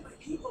understand my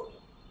people.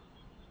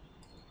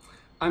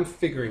 I'm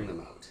figuring them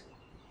out.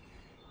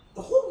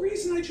 The whole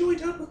reason I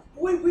joined up with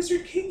Boy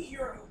Wizard King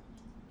Hero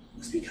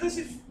was because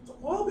if the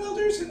wall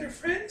builders and their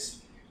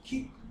friends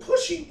keep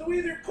pushing the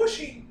way they're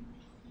pushing,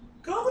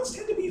 goblins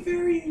tend to be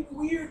very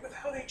weird with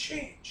how they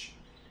change.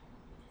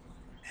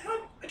 And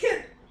I'm,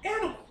 again,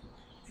 animal.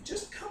 It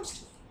just comes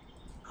to me.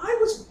 I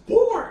was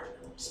born,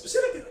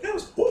 specifically, I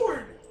was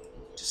born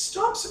to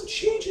stop some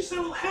changes that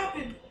will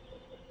happen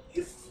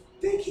if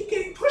they keep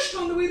getting pushed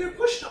on the way they're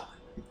pushed on.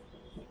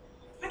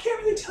 I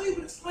can't really tell you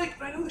what it's like,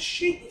 but I know the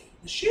shape of it.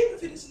 The shape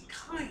of it isn't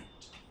kind.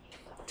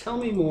 Tell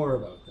me more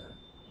about that.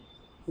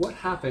 What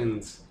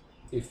happens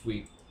if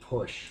we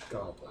push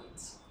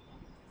goblins?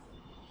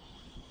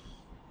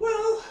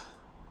 Well,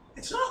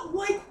 it's not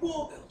like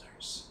wall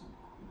builders,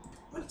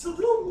 but it's a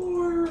little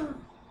more...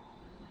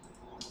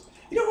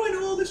 You know how I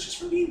know all this just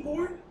from being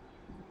born?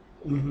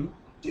 Mm-hmm.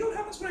 Do you know what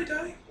happens when I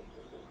die?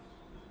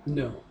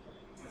 No.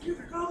 Every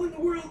other goblin in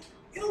the world,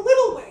 in a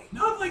little way,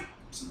 not like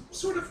some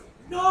sort of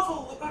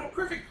novel about a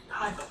perfect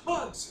hive of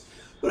bugs,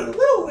 but in a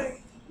little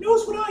way,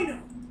 knows what I know.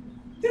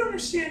 They don't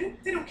understand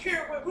it, they don't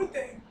care, why would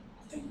they?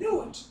 But they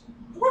know it.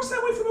 It works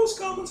that way for most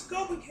goblins and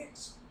goblin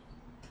kings.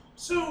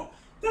 So,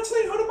 that's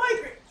how they know how to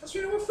migrate. That's how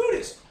they know where food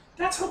is.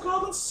 That's that's how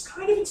goblins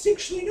kind of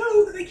instinctually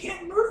know that they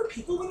can't murder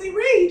people when they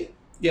raid.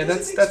 Yeah,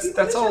 Because it makes that's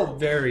people that's all miserable.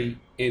 very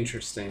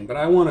interesting, but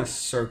I want to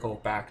circle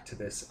back to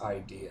this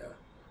idea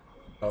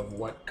of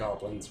what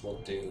goblins will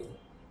do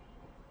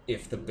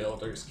if the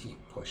builders keep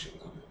pushing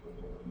them.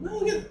 Well,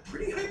 they'll get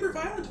pretty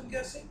hyper-violent, I'm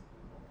guessing.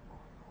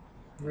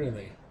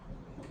 Really?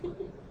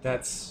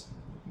 That's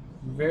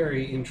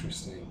very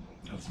interesting.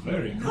 That's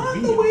very Not the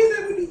convenient. way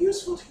that would be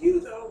useful to you,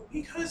 though,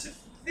 because if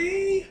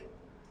they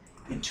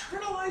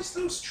internalize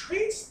those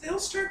traits, they'll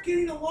start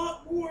getting a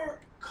lot more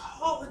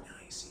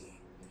colonizing.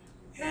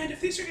 And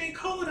if they start getting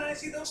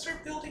colonizing, they'll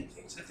start building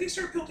things. If they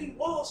start building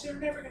walls, they're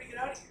never going to get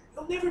out of here.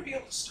 They'll never be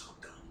able to stop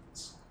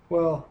goblins.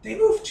 Well, They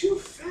move too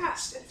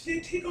fast, and if they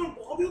take on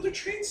wall builder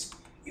traits,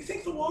 you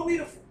think the wall made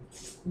of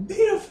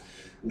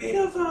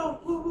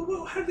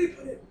how do they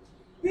put it?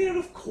 Made out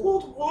of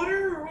cold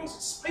water, or was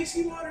it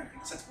spicy water? I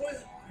guess that's boiling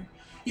water.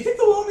 You think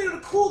the wall made out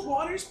of cold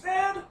water is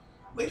bad?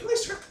 Wait till they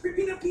start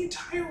ripping up the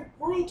entire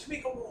world to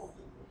make a wall.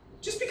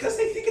 Just because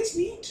they think it's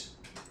neat.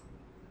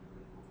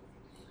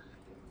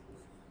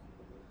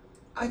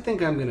 I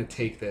think I'm going to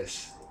take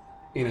this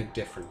in a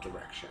different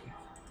direction.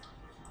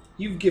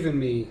 You've given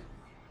me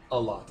a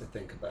lot to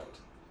think about.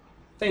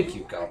 Thank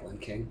you, Goblin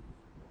King.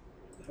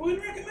 I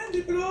wouldn't recommend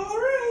it, but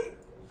alright.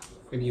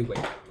 And you wait.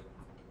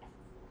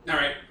 All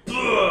right.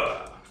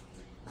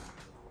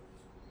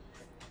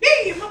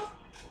 Hey, Emma!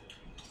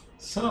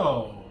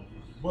 So,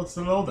 what's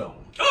the lowdown?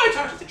 Oh, I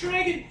talked to the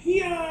dragon.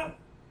 He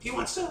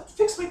wants to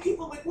fix my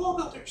people like wall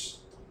builders.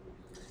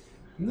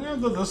 No,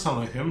 that does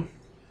sound like him.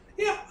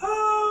 Yeah,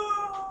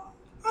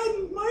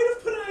 I might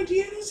have put an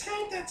idea in his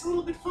head that's a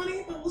little bit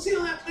funny, but we'll see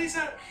how that plays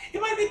out.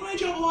 It might make my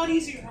job a lot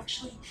easier,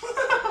 actually.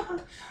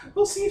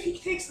 We'll see if he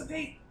takes the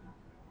bait.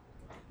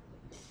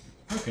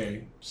 Okay,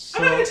 I'm not so...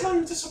 gonna tell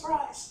you it's a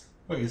surprise.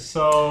 Okay,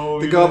 so...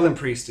 The you're Goblin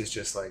Priest is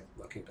just like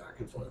looking back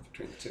and forth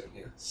between the two of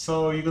you.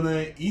 So, you're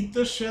gonna eat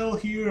the shell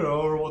here,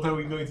 or what are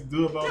we going to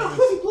do about No, this?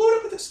 let me blow it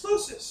up with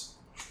explosives.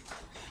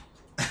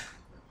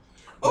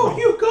 Oh,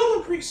 you,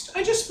 Goblin Priest.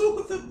 I just spoke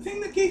with the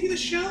thing that gave you the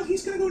shell.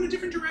 He's gonna go in a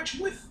different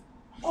direction with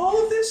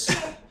all of this,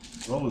 so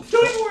Roll with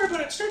don't even worry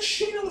about it. Start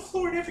shitting on the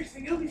floor and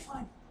everything. It'll be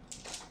fine.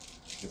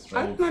 Let's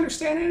I roll. don't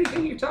understand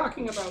anything you're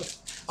talking about.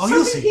 Oh,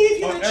 you'll Something see. gave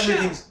you that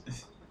shell.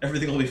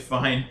 Everything will be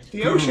fine. The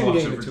Guru ocean walks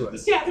gave over it to us.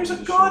 this- Yeah, there's a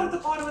the god shore. at the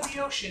bottom of the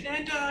ocean,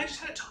 and I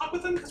just had a talk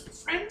with him because we're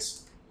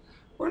friends.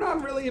 We're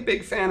not really a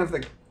big fan of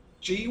the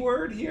G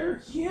word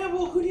here. Yeah,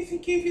 well, who do you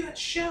think gave you that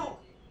shell?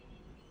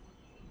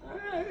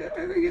 I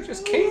think it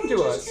just came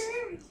to us.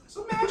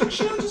 Some magic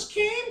shell just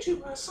came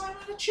to us. I'm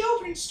in a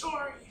children's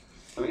story.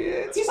 I mean,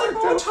 it's He's like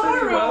worked out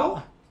pretty Motaro.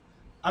 well.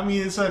 I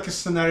mean, it's like a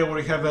scenario where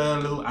you have a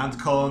little ant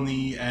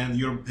colony and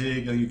you're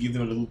big and you give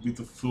them a little bit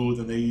of food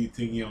and they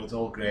think, you know, it's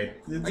all great.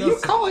 It Are you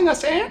does- calling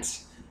us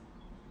ants?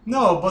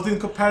 No, but in I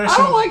comparison...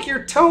 don't like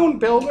your tone,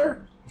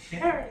 Builder.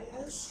 There it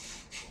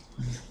is.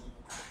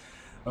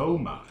 Oh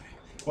my.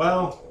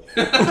 Well,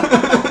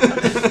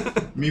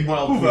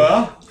 Meanwhile,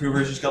 Hoover.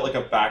 Hoover's just got like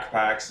a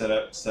backpack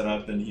set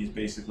up, and he's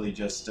basically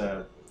just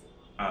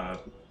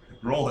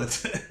roll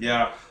it.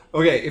 yeah.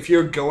 Okay, if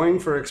you're going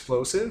for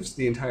explosives,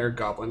 the entire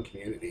goblin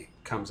community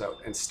comes out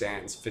and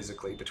stands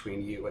physically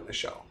between you and the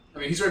shell. I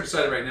mean, he's right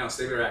beside it right now,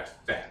 so they better act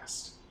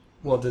fast.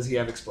 Well, does he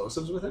have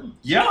explosives with him?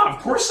 Yeah,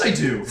 of course I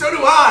do. So do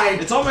I!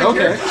 It's on my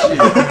Okay.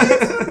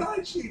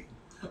 character sheet.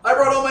 I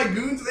brought all my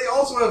goons, and they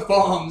also have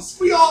bombs.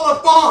 We all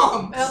have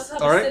bombs. I also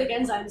have Alright. acidic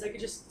enzymes. I could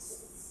just.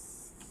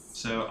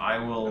 So I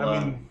will.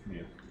 I mean,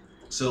 yeah.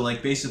 So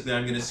like basically,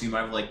 I'm gonna assume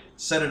I've like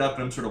set it up,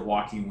 and I'm sort of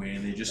walking away,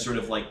 and they just sort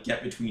of like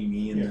get between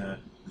me and Yeah.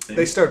 the thing.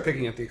 They start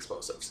picking up the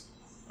explosives.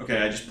 Okay,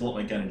 I just pull up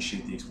my gun and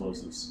shoot the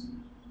explosives.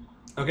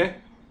 Okay?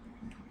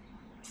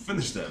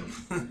 Finish them,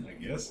 I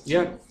guess.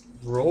 Yeah.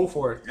 Roll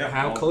for it. Yeah,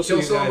 How I'll close are kill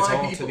you some of guys my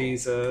all to people.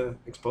 these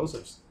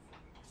explosives?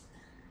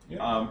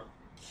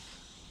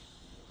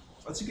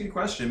 That's a good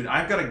question. I mean,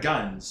 I've got a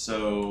gun,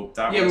 so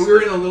that Yeah, was. but we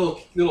were in a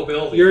little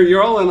building.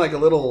 You're all in like a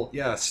little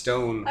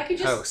stone I could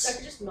house.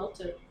 just melt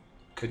it.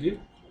 Could you?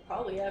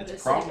 Probably, yeah. It's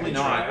but probably acidic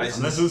not. enzymes.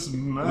 Unless it's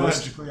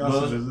magically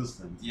most- acid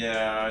resistant.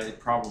 Yeah, it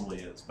probably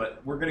is.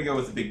 But we're gonna go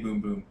with the big boom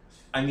boom.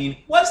 I mean,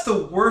 what's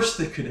the worst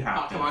that could Oh,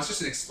 happen? come on, it's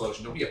just an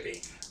explosion. Don't be a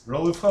baby.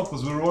 Roll with help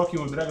because we're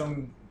walking with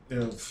dragon.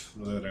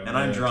 And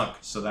I'm drunk,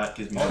 so that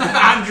gives me.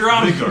 I'm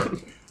drunk. Bigger.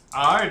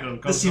 I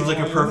don't. This seems like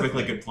a control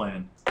perfectly anything. good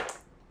plan.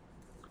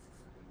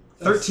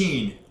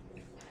 13.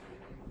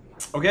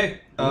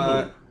 Okay.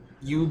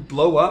 You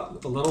blow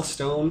up the little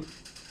stone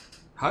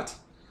hut.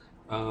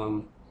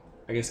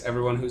 I guess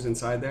everyone who's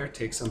inside there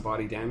takes some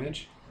body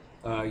damage.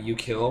 You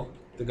kill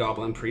the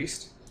goblin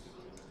priest.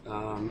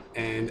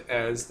 And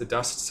as the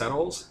dust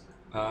settles,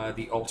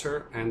 the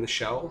altar and the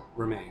shell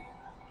remain.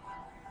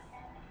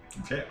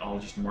 Okay, I'll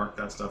just mark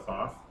that stuff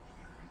off.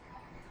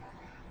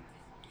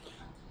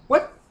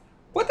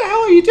 What the hell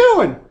are you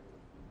doing?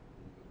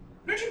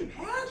 Aren't you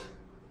mad?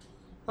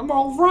 I'm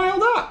all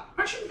riled up.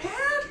 Aren't you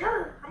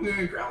mad? I'm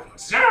gonna growl.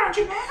 Aren't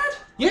you mad?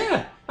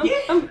 Yeah.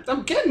 Yeah.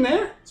 I'm getting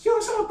there. It's feeling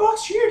like someone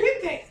boxed you here,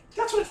 didn't they?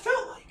 That's what it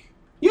felt like.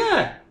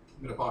 Yeah.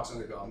 I'm gonna box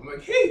under the golem. I'm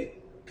like, Hey,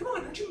 come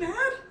on, aren't you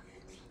mad?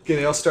 Okay,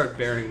 they all start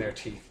baring their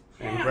teeth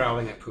and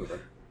growling at Poover.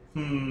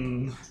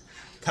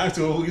 Time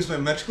to use my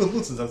magical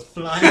boots and start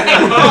flying. I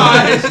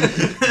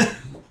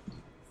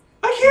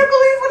can't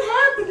believe what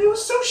happened. It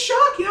was so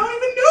shocking. I don't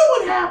even know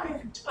what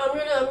happened. I'm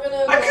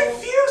gonna I'm go.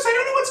 confused. I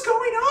don't know what's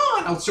going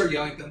on. I'll start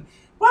yelling at them.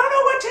 Well, I don't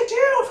know what to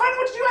do. If I know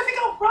what to do, I think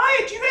I'll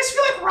riot. Do you guys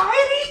feel like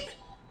rioting?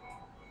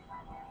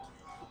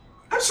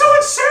 I'm so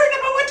uncertain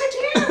about what to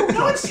do.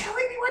 No one's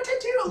telling me what to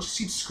I'll do. just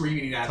keep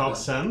screaming at Talk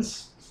them.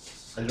 sense.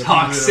 I don't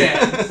Talk think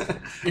they're- sense.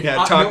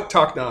 Yeah,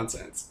 talk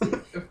nonsense.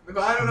 If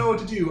I don't know what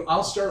to do,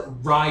 I'll start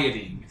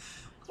rioting.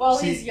 While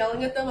See- he's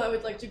yelling at them, I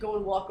would like to go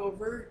and walk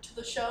over to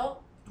the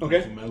shell.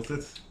 Okay. Melt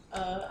it.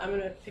 I'm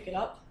gonna pick it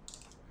up.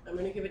 I'm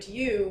gonna give it to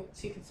you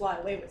so you can fly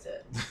away with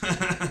it.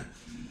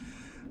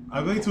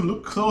 I'm going to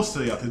look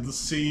closely at it to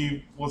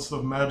see what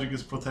sort of magic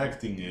is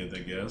protecting it, I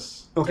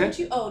guess. Okay. Don't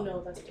you? Oh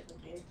no, that's a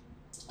different game.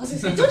 I was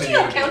gonna say, don't you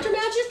have counter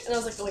magic? And I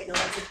was like, oh wait, no,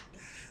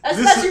 that's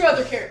This that's is- your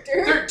other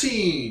character.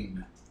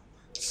 13!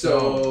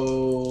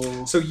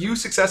 So... So you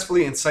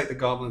successfully incite the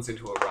goblins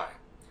into a riot.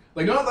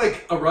 Like, not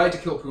like a riot to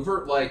kill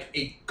Poover, like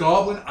a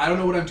goblin, I don't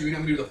know what I'm doing,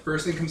 I'm gonna do the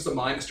first thing that comes to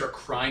mind and start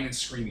crying and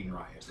screaming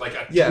riot. Like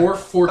a dwarf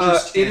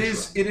fortress it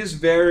tantrum. is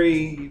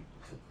very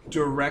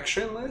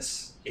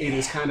directionless. It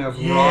is kind of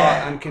raw,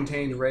 Yeah.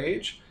 uncontained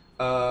rage.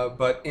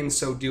 But in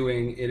so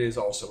doing, it is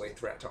also a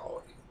threat to all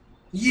of you.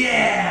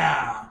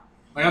 Yeah!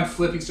 Like, I'm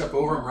flipping stuff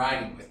over, I'm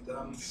riding with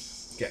them.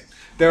 Okay.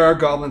 There are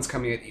goblins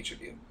coming at each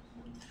of you.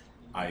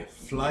 I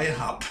fly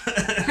up.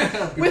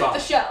 With the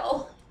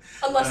shell.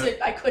 Unless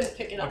I couldn't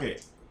pick it up. Okay.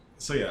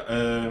 So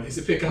yeah, Is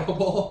it pick up a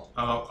ball?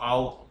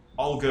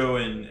 I'll go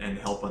and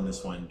help on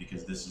this one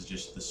because this is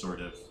just the sort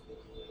of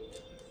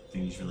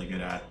thing he's really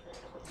good at.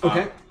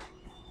 Okay.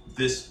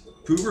 This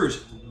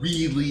Poover's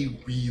really,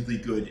 really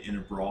good in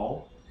a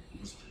brawl. He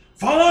goes,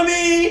 "Follow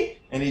me!"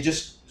 And he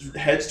just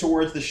heads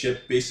towards the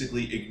ship,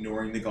 basically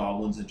ignoring the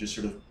goblins and just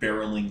sort of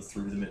barreling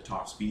through them at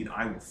top speed.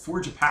 I will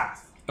forge a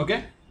path.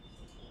 Okay.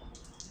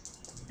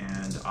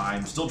 And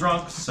I'm still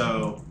drunk,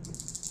 so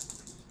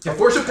Yeah,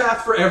 force a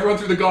path for everyone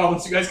through the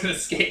goblins so you guys can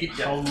escape.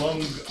 how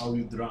long are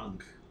you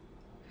drunk?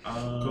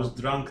 Because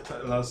drunk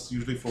lasts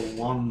usually for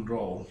one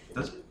roll.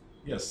 Does it?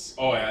 Yes.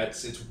 Oh yeah,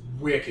 it's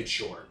wicked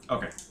short.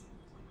 Okay.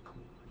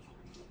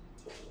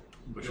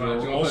 But Do you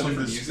wanna you're put also in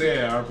different music?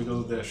 despair because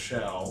of their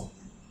shell.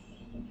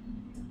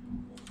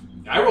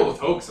 I rolled with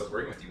hope because I was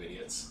working with you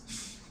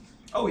idiots.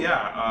 Oh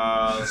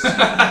yeah,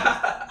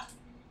 that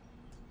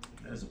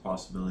is a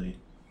possibility.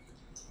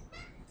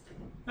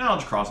 Now I'll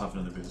just cross off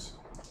another booze.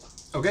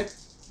 Okay.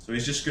 So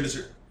he's just gonna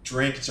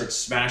drink and start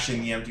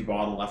smashing the empty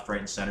bottle left, right,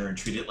 and center and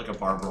treat it like a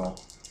bar brawl.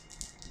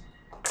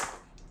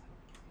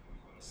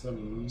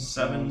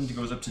 7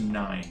 goes up to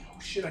 9. Oh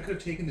shit, I could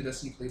have taken the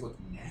Destiny playbook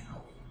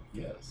now.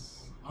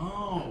 Yes.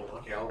 Oh,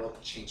 okay, I'll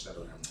change that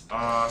around.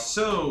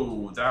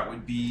 So that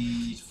would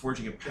be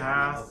forging a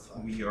path.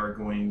 We are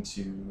going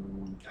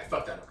to. I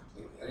fucked that up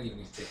completely. I didn't even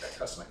need to take that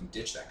custom. I can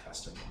ditch that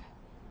custom.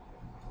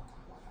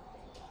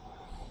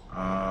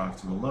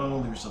 To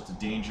alone, leave yourself to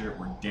danger,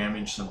 or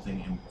damage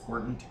something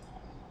important.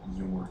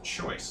 Your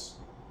choice.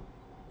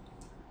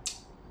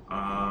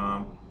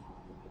 I'll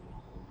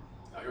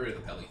get rid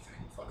of the belly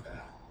thing. Fuck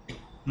that.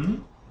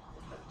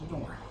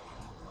 Don't worry.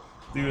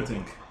 Do you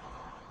think?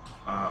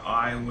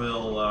 I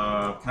will.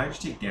 Can I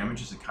just take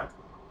damage as a cut?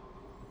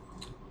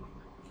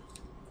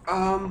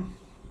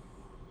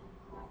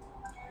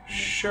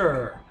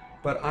 Sure,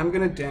 but I'm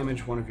gonna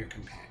damage one of your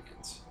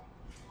companions.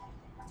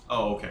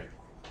 Oh, okay.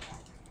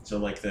 So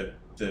like the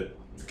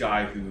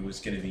guy who is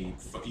going to be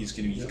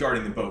he's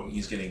guarding the boat.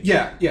 He's getting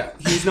Yeah.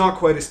 He's not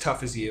quite as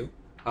tough as you,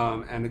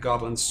 and the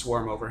goblins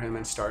swarm over him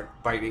and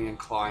start biting and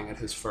clawing at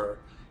his fur,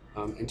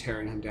 and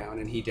tearing him down,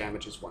 and he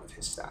damages one of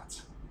his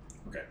stats.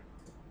 Okay.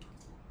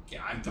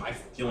 Yeah,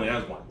 He only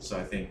has one, so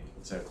I think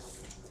so.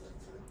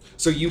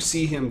 So you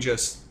see him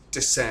just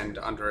descend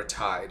under a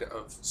tide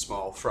of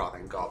small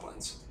frothing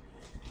goblins.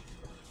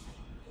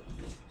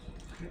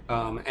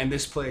 And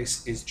this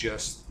place is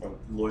just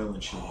Loyal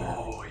and shield bearer.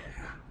 Oh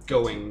yeah.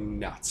 going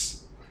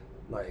nuts.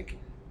 Like,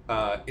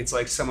 it's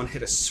like someone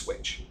hit a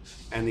switch,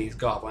 and these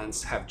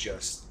goblins have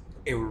just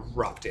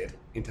erupted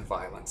into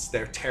violence.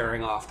 They're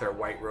tearing off their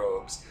white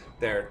robes.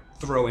 They're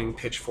throwing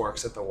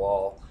pitchforks at the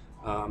wall.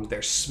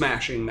 They're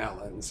smashing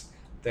melons.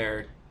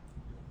 They're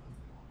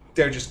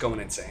just going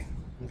insane.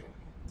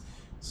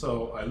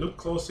 So I look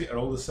closely at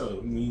all the cells.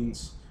 It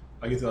means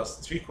I get to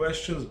ask 3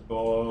 questions,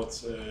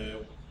 but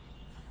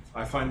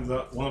I find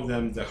that one of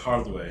them the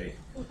hard way.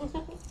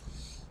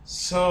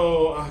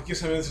 So I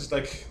guess it's just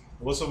like,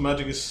 what sort of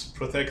magic is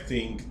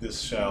protecting this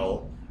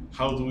shell?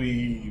 How do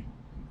we,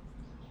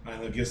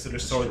 I guess,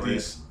 restore Destroy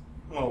this?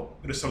 Well,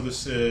 restore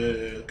this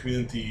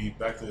community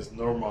back to its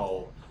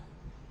normal,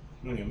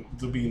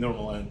 to be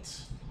normal, and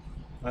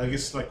I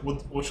guess like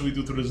what should we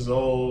do to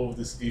resolve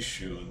this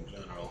issue in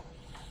general?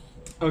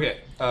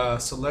 Okay,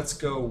 so let's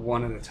go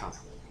one at a time.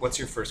 What's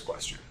your first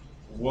question?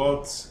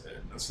 What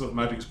sort of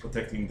magic is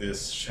protecting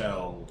this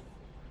shell?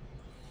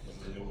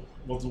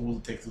 What will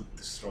it take to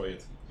destroy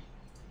it?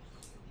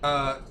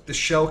 The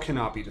shell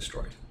cannot be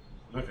destroyed.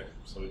 Okay,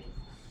 so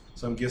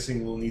I'm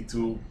guessing we'll need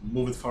to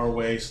move it far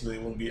away so they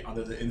won't be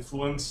under the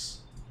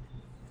influence.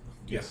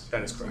 Yes,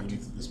 that is So correct. we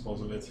need to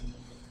dispose of it.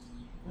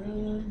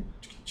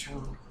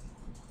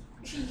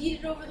 She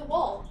yeeted over the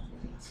wall.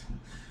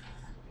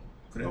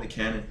 Put it in the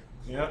cannon.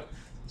 Yeah.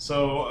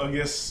 So I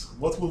guess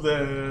what will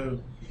the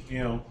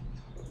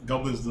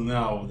goblins do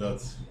now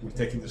that we're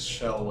taking this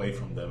shell away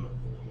from them?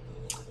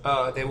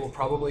 They will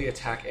probably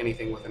attack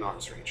anything within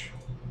arm's reach.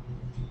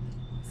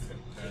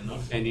 Fair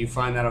enough. And you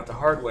find that out the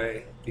hard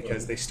way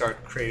because they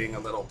start creating a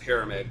little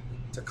pyramid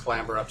to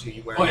clamber up to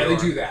you where Oh yeah, you're,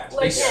 they do that.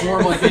 Like They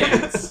swarm like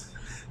ants.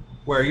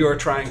 where you're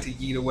trying to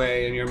eat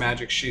away in your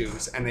magic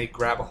shoes, and they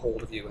grab a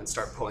hold of you and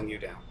start pulling you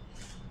down.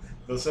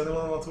 Does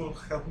anyone want to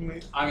help me?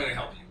 I'm gonna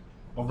help you.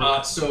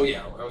 Over? So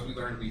yeah, as we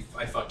learned,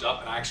 I fucked up,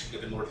 and I actually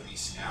live in Lord of the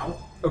Beast now.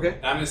 Okay.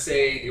 And I'm gonna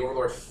say the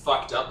Overlord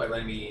fucked up by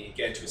letting me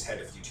get into his head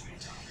a few too many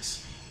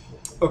times.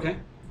 Okay.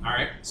 All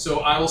right, so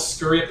I will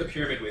scurry up the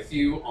pyramid with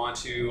you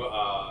onto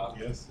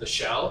Yes. the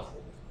shell.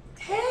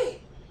 Hey,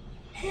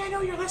 I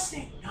know you're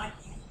listening. Not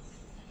you.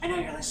 I know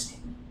you're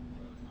listening.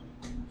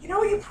 You know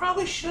what you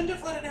probably shouldn't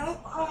have let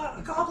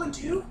a goblin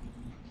do?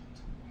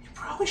 You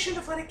probably shouldn't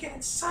have let it get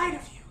inside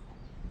of you.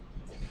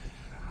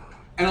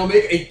 And I'll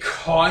make a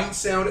cawing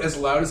sound as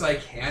loud as I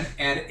can,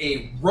 and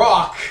a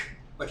rock,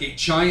 like a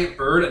giant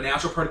bird, a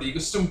natural part of the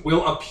ecosystem,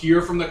 will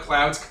appear from the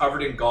clouds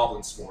covered in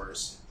goblin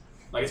spores.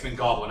 Like it's been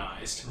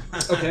goblinized.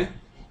 Okay.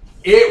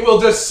 It will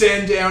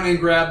descend down and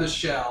grab the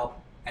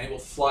shell, and it will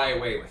fly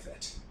away with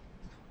it.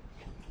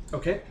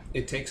 Okay.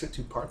 It takes it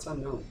to parts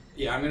unknown.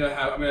 Yeah, I'm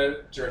gonna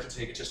direct it to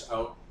take it just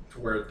out to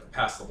where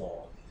past the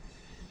wall,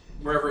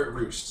 wherever it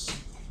roosts.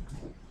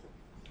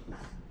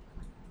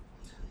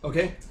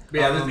 Okay. But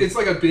yeah, it's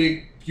like a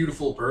big,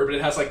 beautiful bird, but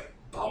it has like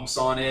bumps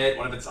on it.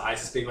 One of its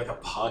eyes is big like a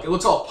pug. It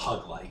looks all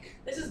pug-like.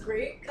 This is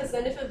great, because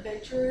then if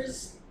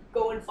adventurers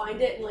go and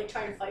find it and like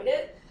try and fight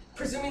it,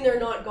 presuming they're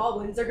not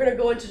goblins, they're gonna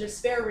go into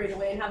despair right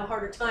away and have a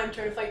harder time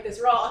trying to fight this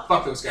rock.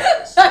 Fuck those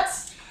guys.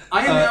 That's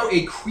I am now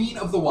a queen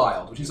of the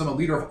wild, which means I'm a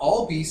leader of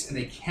all beasts, and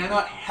they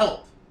cannot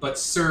help but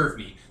serve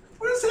me.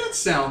 What does that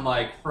sound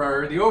like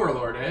for the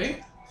Overlord, eh?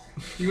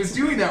 He was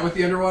doing that with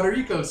the underwater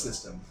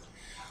ecosystem.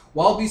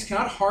 Wild beasts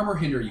cannot harm or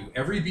hinder you.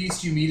 Every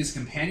beast you meet is a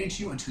companion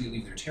to you until you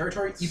leave their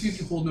territory, even if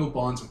you hold no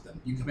bonds with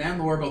them. You can command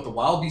lore about the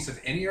wild beasts of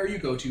any area you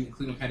go to,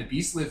 including what kind of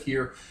beasts live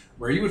here,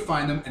 where you would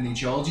find them, and the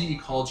geology,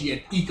 ecology,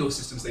 and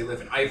ecosystems they live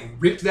in. I have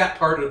ripped that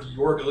part of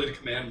your ability to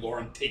command lore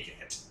and taken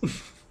it.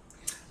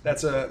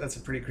 That's a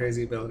pretty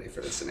crazy ability for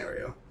this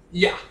scenario.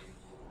 Yeah.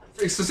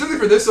 Specifically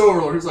for this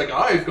Overlord, who's like,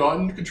 I've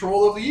gotten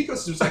control of the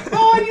ecosystem. It's like,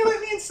 Oh, and you let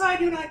me inside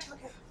you and I took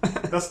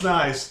it. That's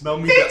nice. Now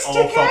meet Thanks, the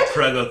alpha dickhead.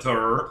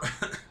 predator.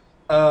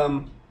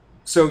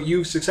 So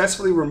you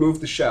successfully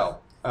removed the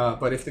shell,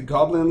 but if the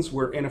goblins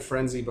were in a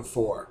frenzy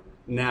before,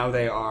 now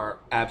they are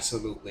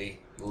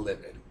absolutely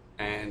livid,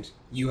 and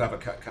you have a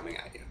cut coming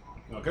at you.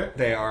 Okay.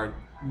 They are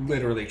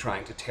literally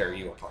trying to tear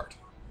you apart.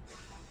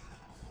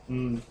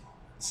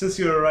 Since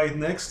you're right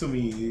next to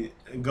me,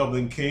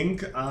 Goblin King,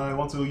 I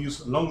want to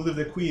use Long Live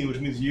the Queen, which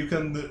means you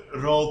can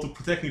roll to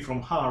protect me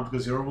from harm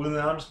because you're within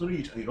arm's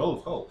reach, and you roll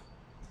with hope.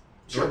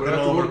 sure, but I Then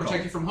have to roll to overcome.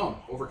 protect you from home.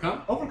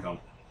 Overcome? Overcome.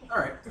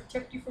 Alright.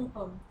 protect you from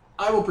harm.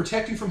 I will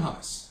protect you from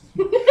hummus.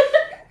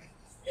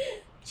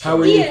 How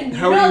are you? Ian,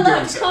 How you're are not you allowed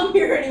doing to so? come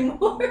here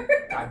anymore.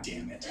 God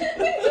damn it.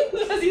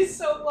 Because he's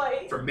so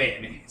white. For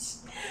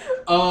mayonnaise.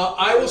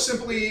 I will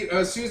simply,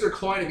 as soon as they're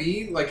clawing at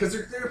me, like, because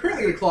they're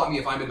apparently going to claw at me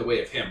if I'm in the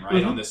way of him, right?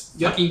 Mhm. On this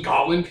fucking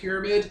goblin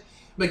pyramid.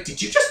 I'm like, did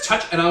you just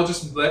touch? And I'll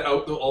just let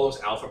out all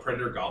those alpha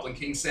predator goblin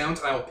king sounds,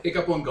 and I will pick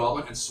up one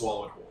goblin and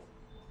swallow it whole.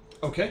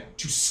 Okay.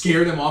 To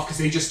scare them off because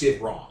they just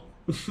did wrong.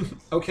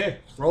 Okay.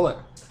 Roll it.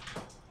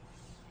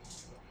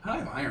 I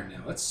have iron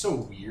now. That's so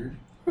weird.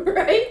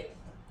 Right?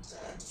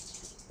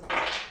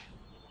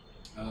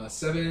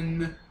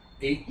 7,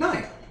 8,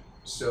 9.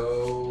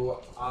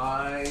 So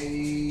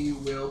I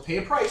will pay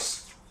a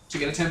price to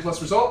get a 10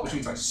 plus result, which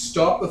means I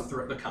stop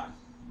the cut.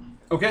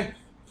 Okay.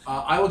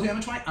 I will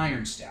damage my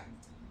iron stat.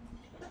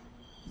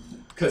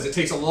 Because it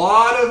takes a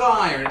lot of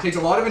iron, it takes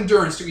a lot of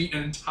endurance to eat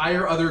an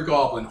entire other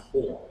goblin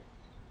whole.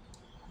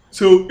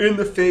 So in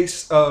the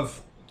face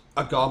of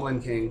a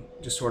goblin king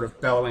just sort of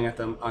bellowing at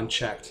them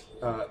unchecked,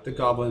 the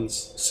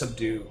goblins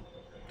subdue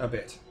a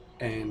bit,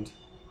 and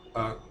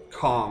a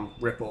calm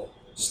ripple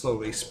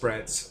slowly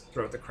spreads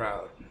throughout the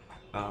crowd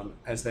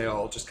as they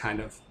all just kind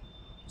of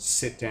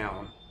sit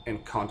down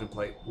and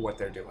contemplate what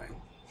they're doing.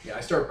 Yeah,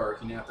 I start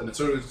barking at them, and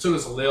so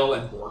does Lil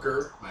and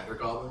Borger, my other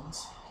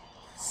goblins.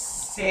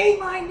 Say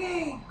my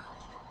name,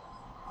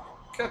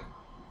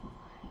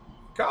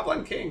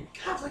 Goblin King.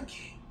 Goblin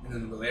King.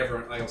 And then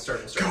everyone, like, will start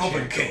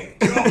Goblin chanting.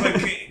 King. Goblin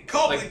King.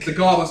 Goblin Like, the King.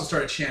 goblins will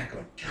start a chant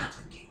going,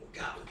 Goblin King.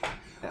 Goblin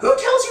King. Who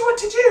tells you what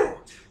to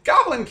do?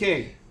 Goblin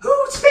King.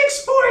 Who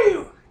speaks for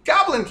you?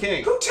 Goblin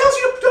King. Who tells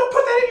you to don't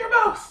put that in your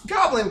mouth?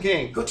 Goblin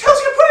King. Who tells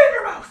you to put it in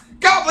your mouth?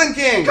 Goblin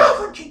King.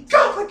 Goblin King.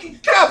 Goblin King.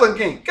 Goblin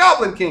King.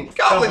 Goblin King.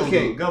 Goblin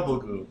King.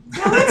 Gobble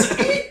Now let's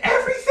eat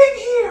everything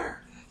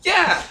here.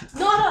 Yeah.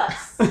 Not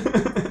us.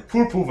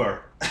 Poor Poover.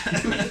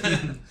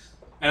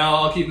 And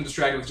I'll keep them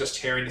distracted with just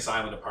tearing this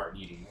island apart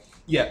and eating it.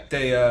 Yeah,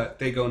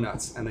 they go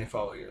nuts and they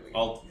follow your lead.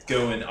 I'll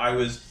go and I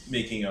was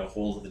making a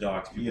hole to the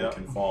dock so people Yeah.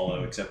 can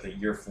follow, except that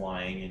you're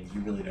flying and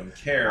you really don't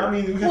care. I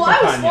mean, we have Well,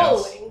 I was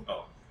companions. following.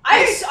 Oh.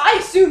 I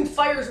assumed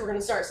fires were going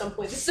to start at some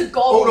point. This is a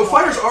goal. Oh no,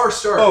 fighters are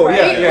starting. Oh,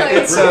 Right? yeah, Like-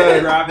 it's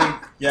We're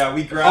grabbing. Yeah,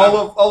 we grab.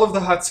 all of the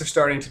huts are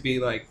starting to be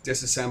like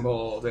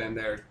disassembled, and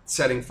they're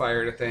setting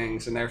fire to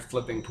things, and they're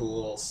flipping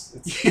pools.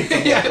 It's,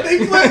 Yeah,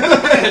 they flip the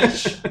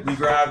bench. We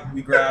grab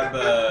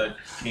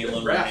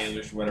Caleb or Raph.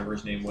 Hamish, whatever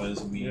his name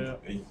was, and we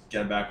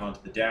get him back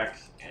onto the deck,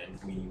 and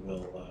we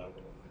will.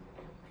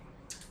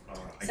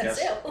 I Set guess.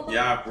 sail.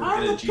 Yeah, we're I'm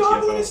gonna the GTFO.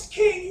 goblinest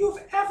king you've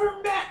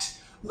ever met.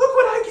 Look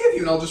what I give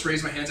And you. I'll just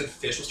raise my hands and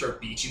fish will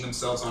start beaching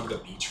themselves onto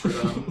the beach for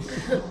them.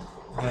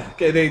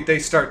 okay, they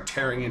start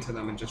tearing into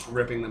them and just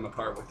ripping them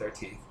apart with their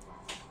teeth.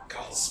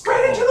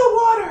 Spread into the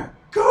water.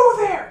 Go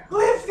there.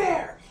 Live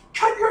there.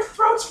 Cut your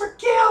throats for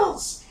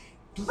gills.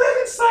 Live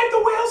inside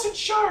the whales and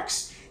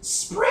sharks.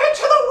 Spread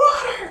to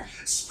the water.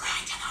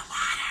 Spread to the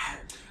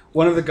water.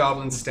 One of the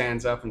goblins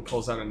stands up and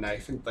pulls out a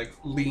knife and like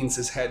leans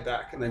his head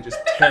back and then just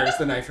tears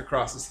the knife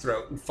across his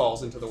throat and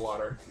falls into the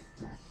water.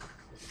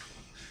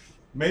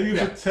 Maybe we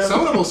Yeah, should tell some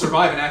of them will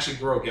survive and actually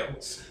grow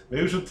gills.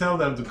 Maybe we should tell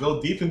them to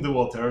go deep in the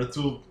water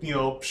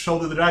to, show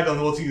the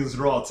dragon what he is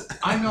wrought.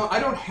 I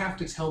don't have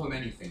to tell them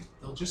anything.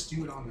 They'll just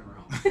do it on their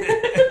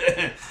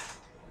own.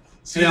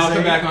 And I'll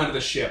come back onto the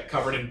ship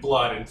covered in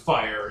blood and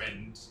fire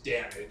and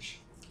damage.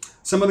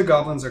 Some of the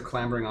goblins are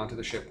clambering onto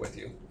the ship with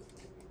you.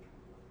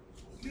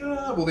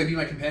 Will they be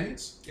my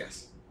companions?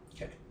 Yes.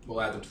 Okay, we'll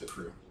add them to the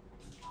crew.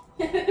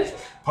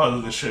 Part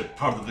of the ship,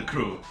 part of the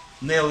crew.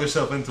 Nail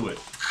yourself into it.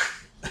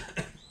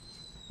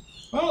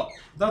 Well,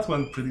 that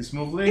went pretty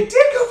smoothly. It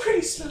did go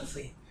pretty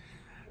smoothly.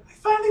 I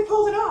finally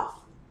pulled it off.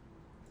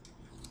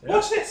 Yeah.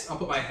 Watch this. I'll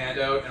put my hand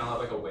out and I'll have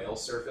like a whale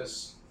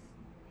surface.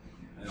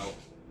 And I'll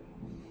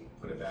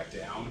put it back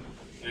down.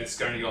 And it's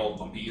starting to get all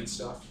lumpy and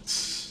stuff.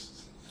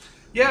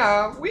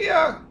 Yeah, we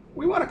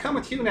want to come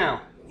with you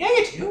now. Yeah,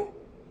 you do. You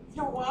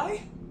know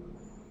why?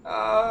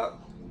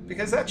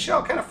 Because that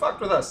shell kind of fucked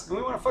with us, and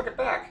we want to fuck it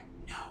back.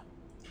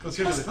 Because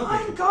here's Because the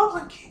I'm thing.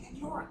 Goblin King and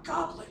you're a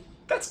goblin.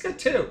 That's good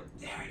too.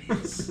 There it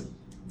is.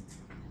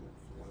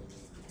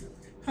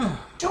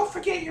 Don't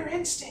forget your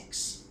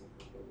instincts.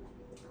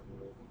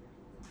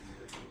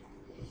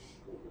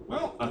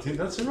 Well, I think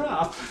that's a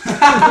wrap.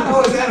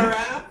 Oh, is that a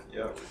wrap?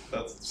 Yep,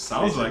 that's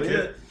Sounds like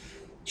basically it.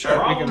 Sure, we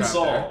can Problem wrap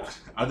solved.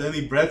 Are there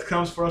any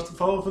breadcrumbs for us to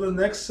follow for the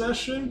next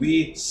session?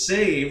 We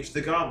saved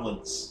the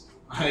goblins.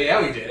 Oh,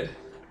 yeah, we did.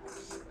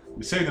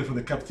 We saved them from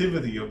the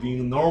captivity of being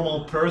a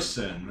normal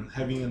person and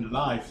having a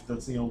life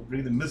that's,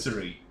 bring them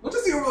misery. What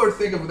does the Overlord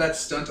think of that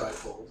stunt I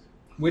pulled?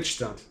 Which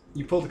stunt?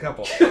 You pulled a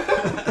couple.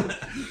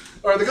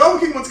 Alright, the Goblin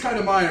King one's kind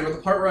of minor, but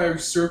the part where I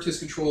usurped his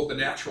control of the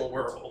natural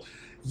world.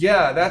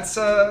 Yeah, that's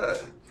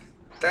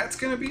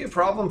gonna be a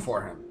problem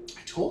for him.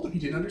 I told him he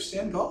didn't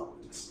understand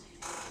goblins.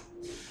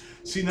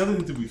 See, nothing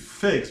need to be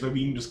fixed by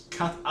being just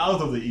cut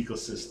out of the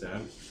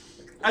ecosystem.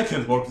 I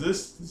can't work with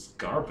this. This is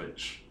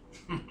garbage.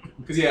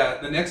 Because, yeah,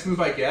 the next move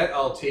I get,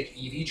 I'll take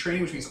EV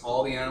train, which means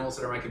all the animals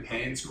that are my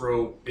companions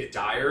grow a bit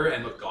dire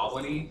and look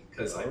goblin-y,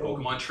 because I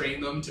Pokemon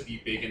train them to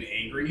be big and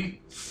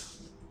angry.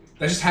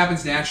 That just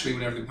happens naturally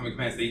whenever they become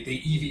companions.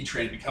 They EV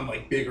train and become,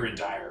 like, bigger and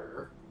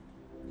dire.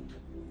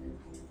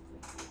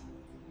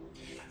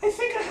 I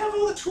think I have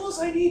all the tools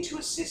I need to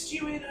assist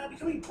you in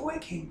becoming Boy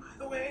King,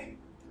 by the way.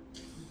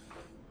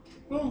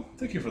 Well,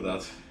 thank you for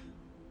that.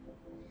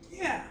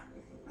 Yeah,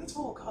 that's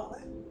what we'll call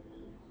it.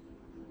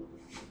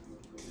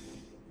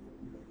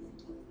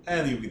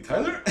 And you be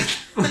Tyler?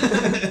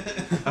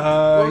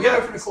 Well,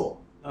 yeah. for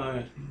Nicole.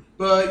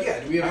 But, yeah,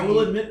 do we have I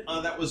will admit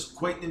that was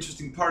quite an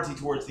interesting party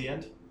towards the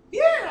end.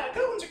 Yeah,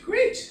 goblins are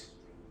great.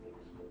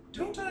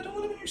 Don't let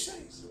them in your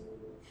cities.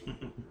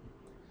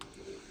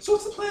 So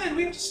what's the plan?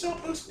 We have to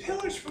stop those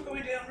pillars from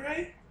going down,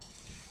 right?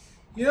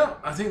 Yeah,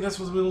 I think that's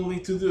what we'll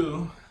need to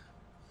do.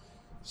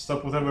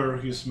 Stop whatever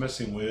he's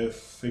messing with,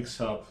 fix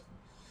up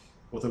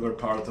whatever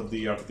part of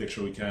the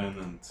architecture we can,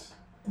 and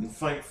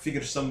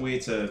Figure some way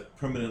to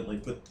permanently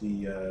put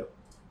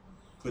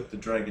the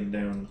dragon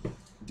down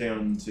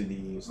to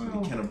the so that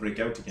Well. it cannot break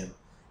out again.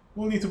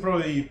 we'll need to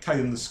probably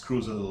tighten the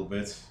screws a little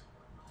bit,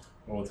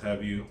 or what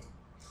have you.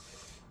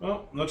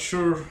 Well, not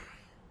sure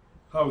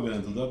how we're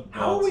gonna do that,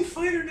 How will but... we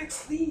find our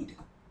next lead?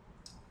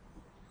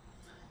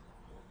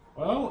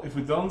 Well, if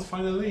we don't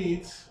find a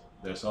lead,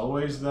 there's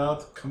always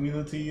that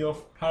community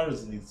of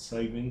pirates that needs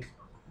saving.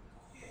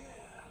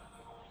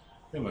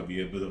 They might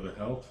be a bit of a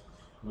help.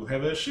 We'll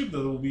have a ship that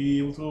will be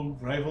able to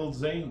rival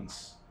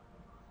Zane's.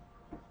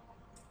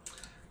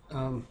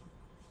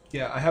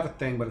 Yeah, I have a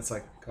thing, but it's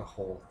like a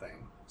whole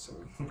thing, so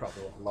we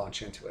probably won't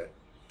launch into it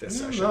this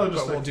Yeah, session. no, just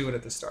but we'll like- do it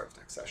at the start of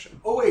next session.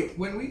 Oh, wait,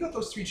 when we got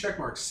those 3 check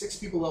marks, 6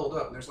 people leveled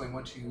up, and there's only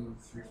 1, 2,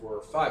 3,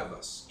 4, 5 of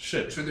us.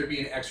 Shit. Which meant there'd be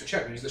an extra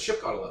check, because the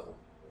ship got a level.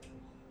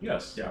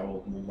 Yes. Yeah,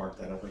 we'll mark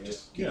that up. I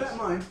guess. Keep Yes. that in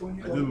mind when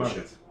you I level did the mark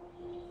ship. it.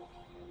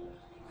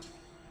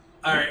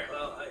 Alright,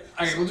 well,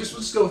 we'll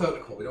just go without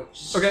Nicole. We don't.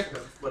 Okay.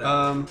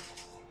 Whatever.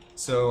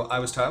 So I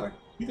was Tyler.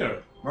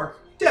 Peter. Mark.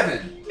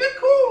 Devin.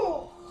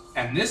 Nicole.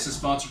 And this is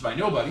sponsored by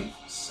Nobody.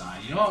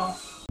 Signing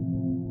off.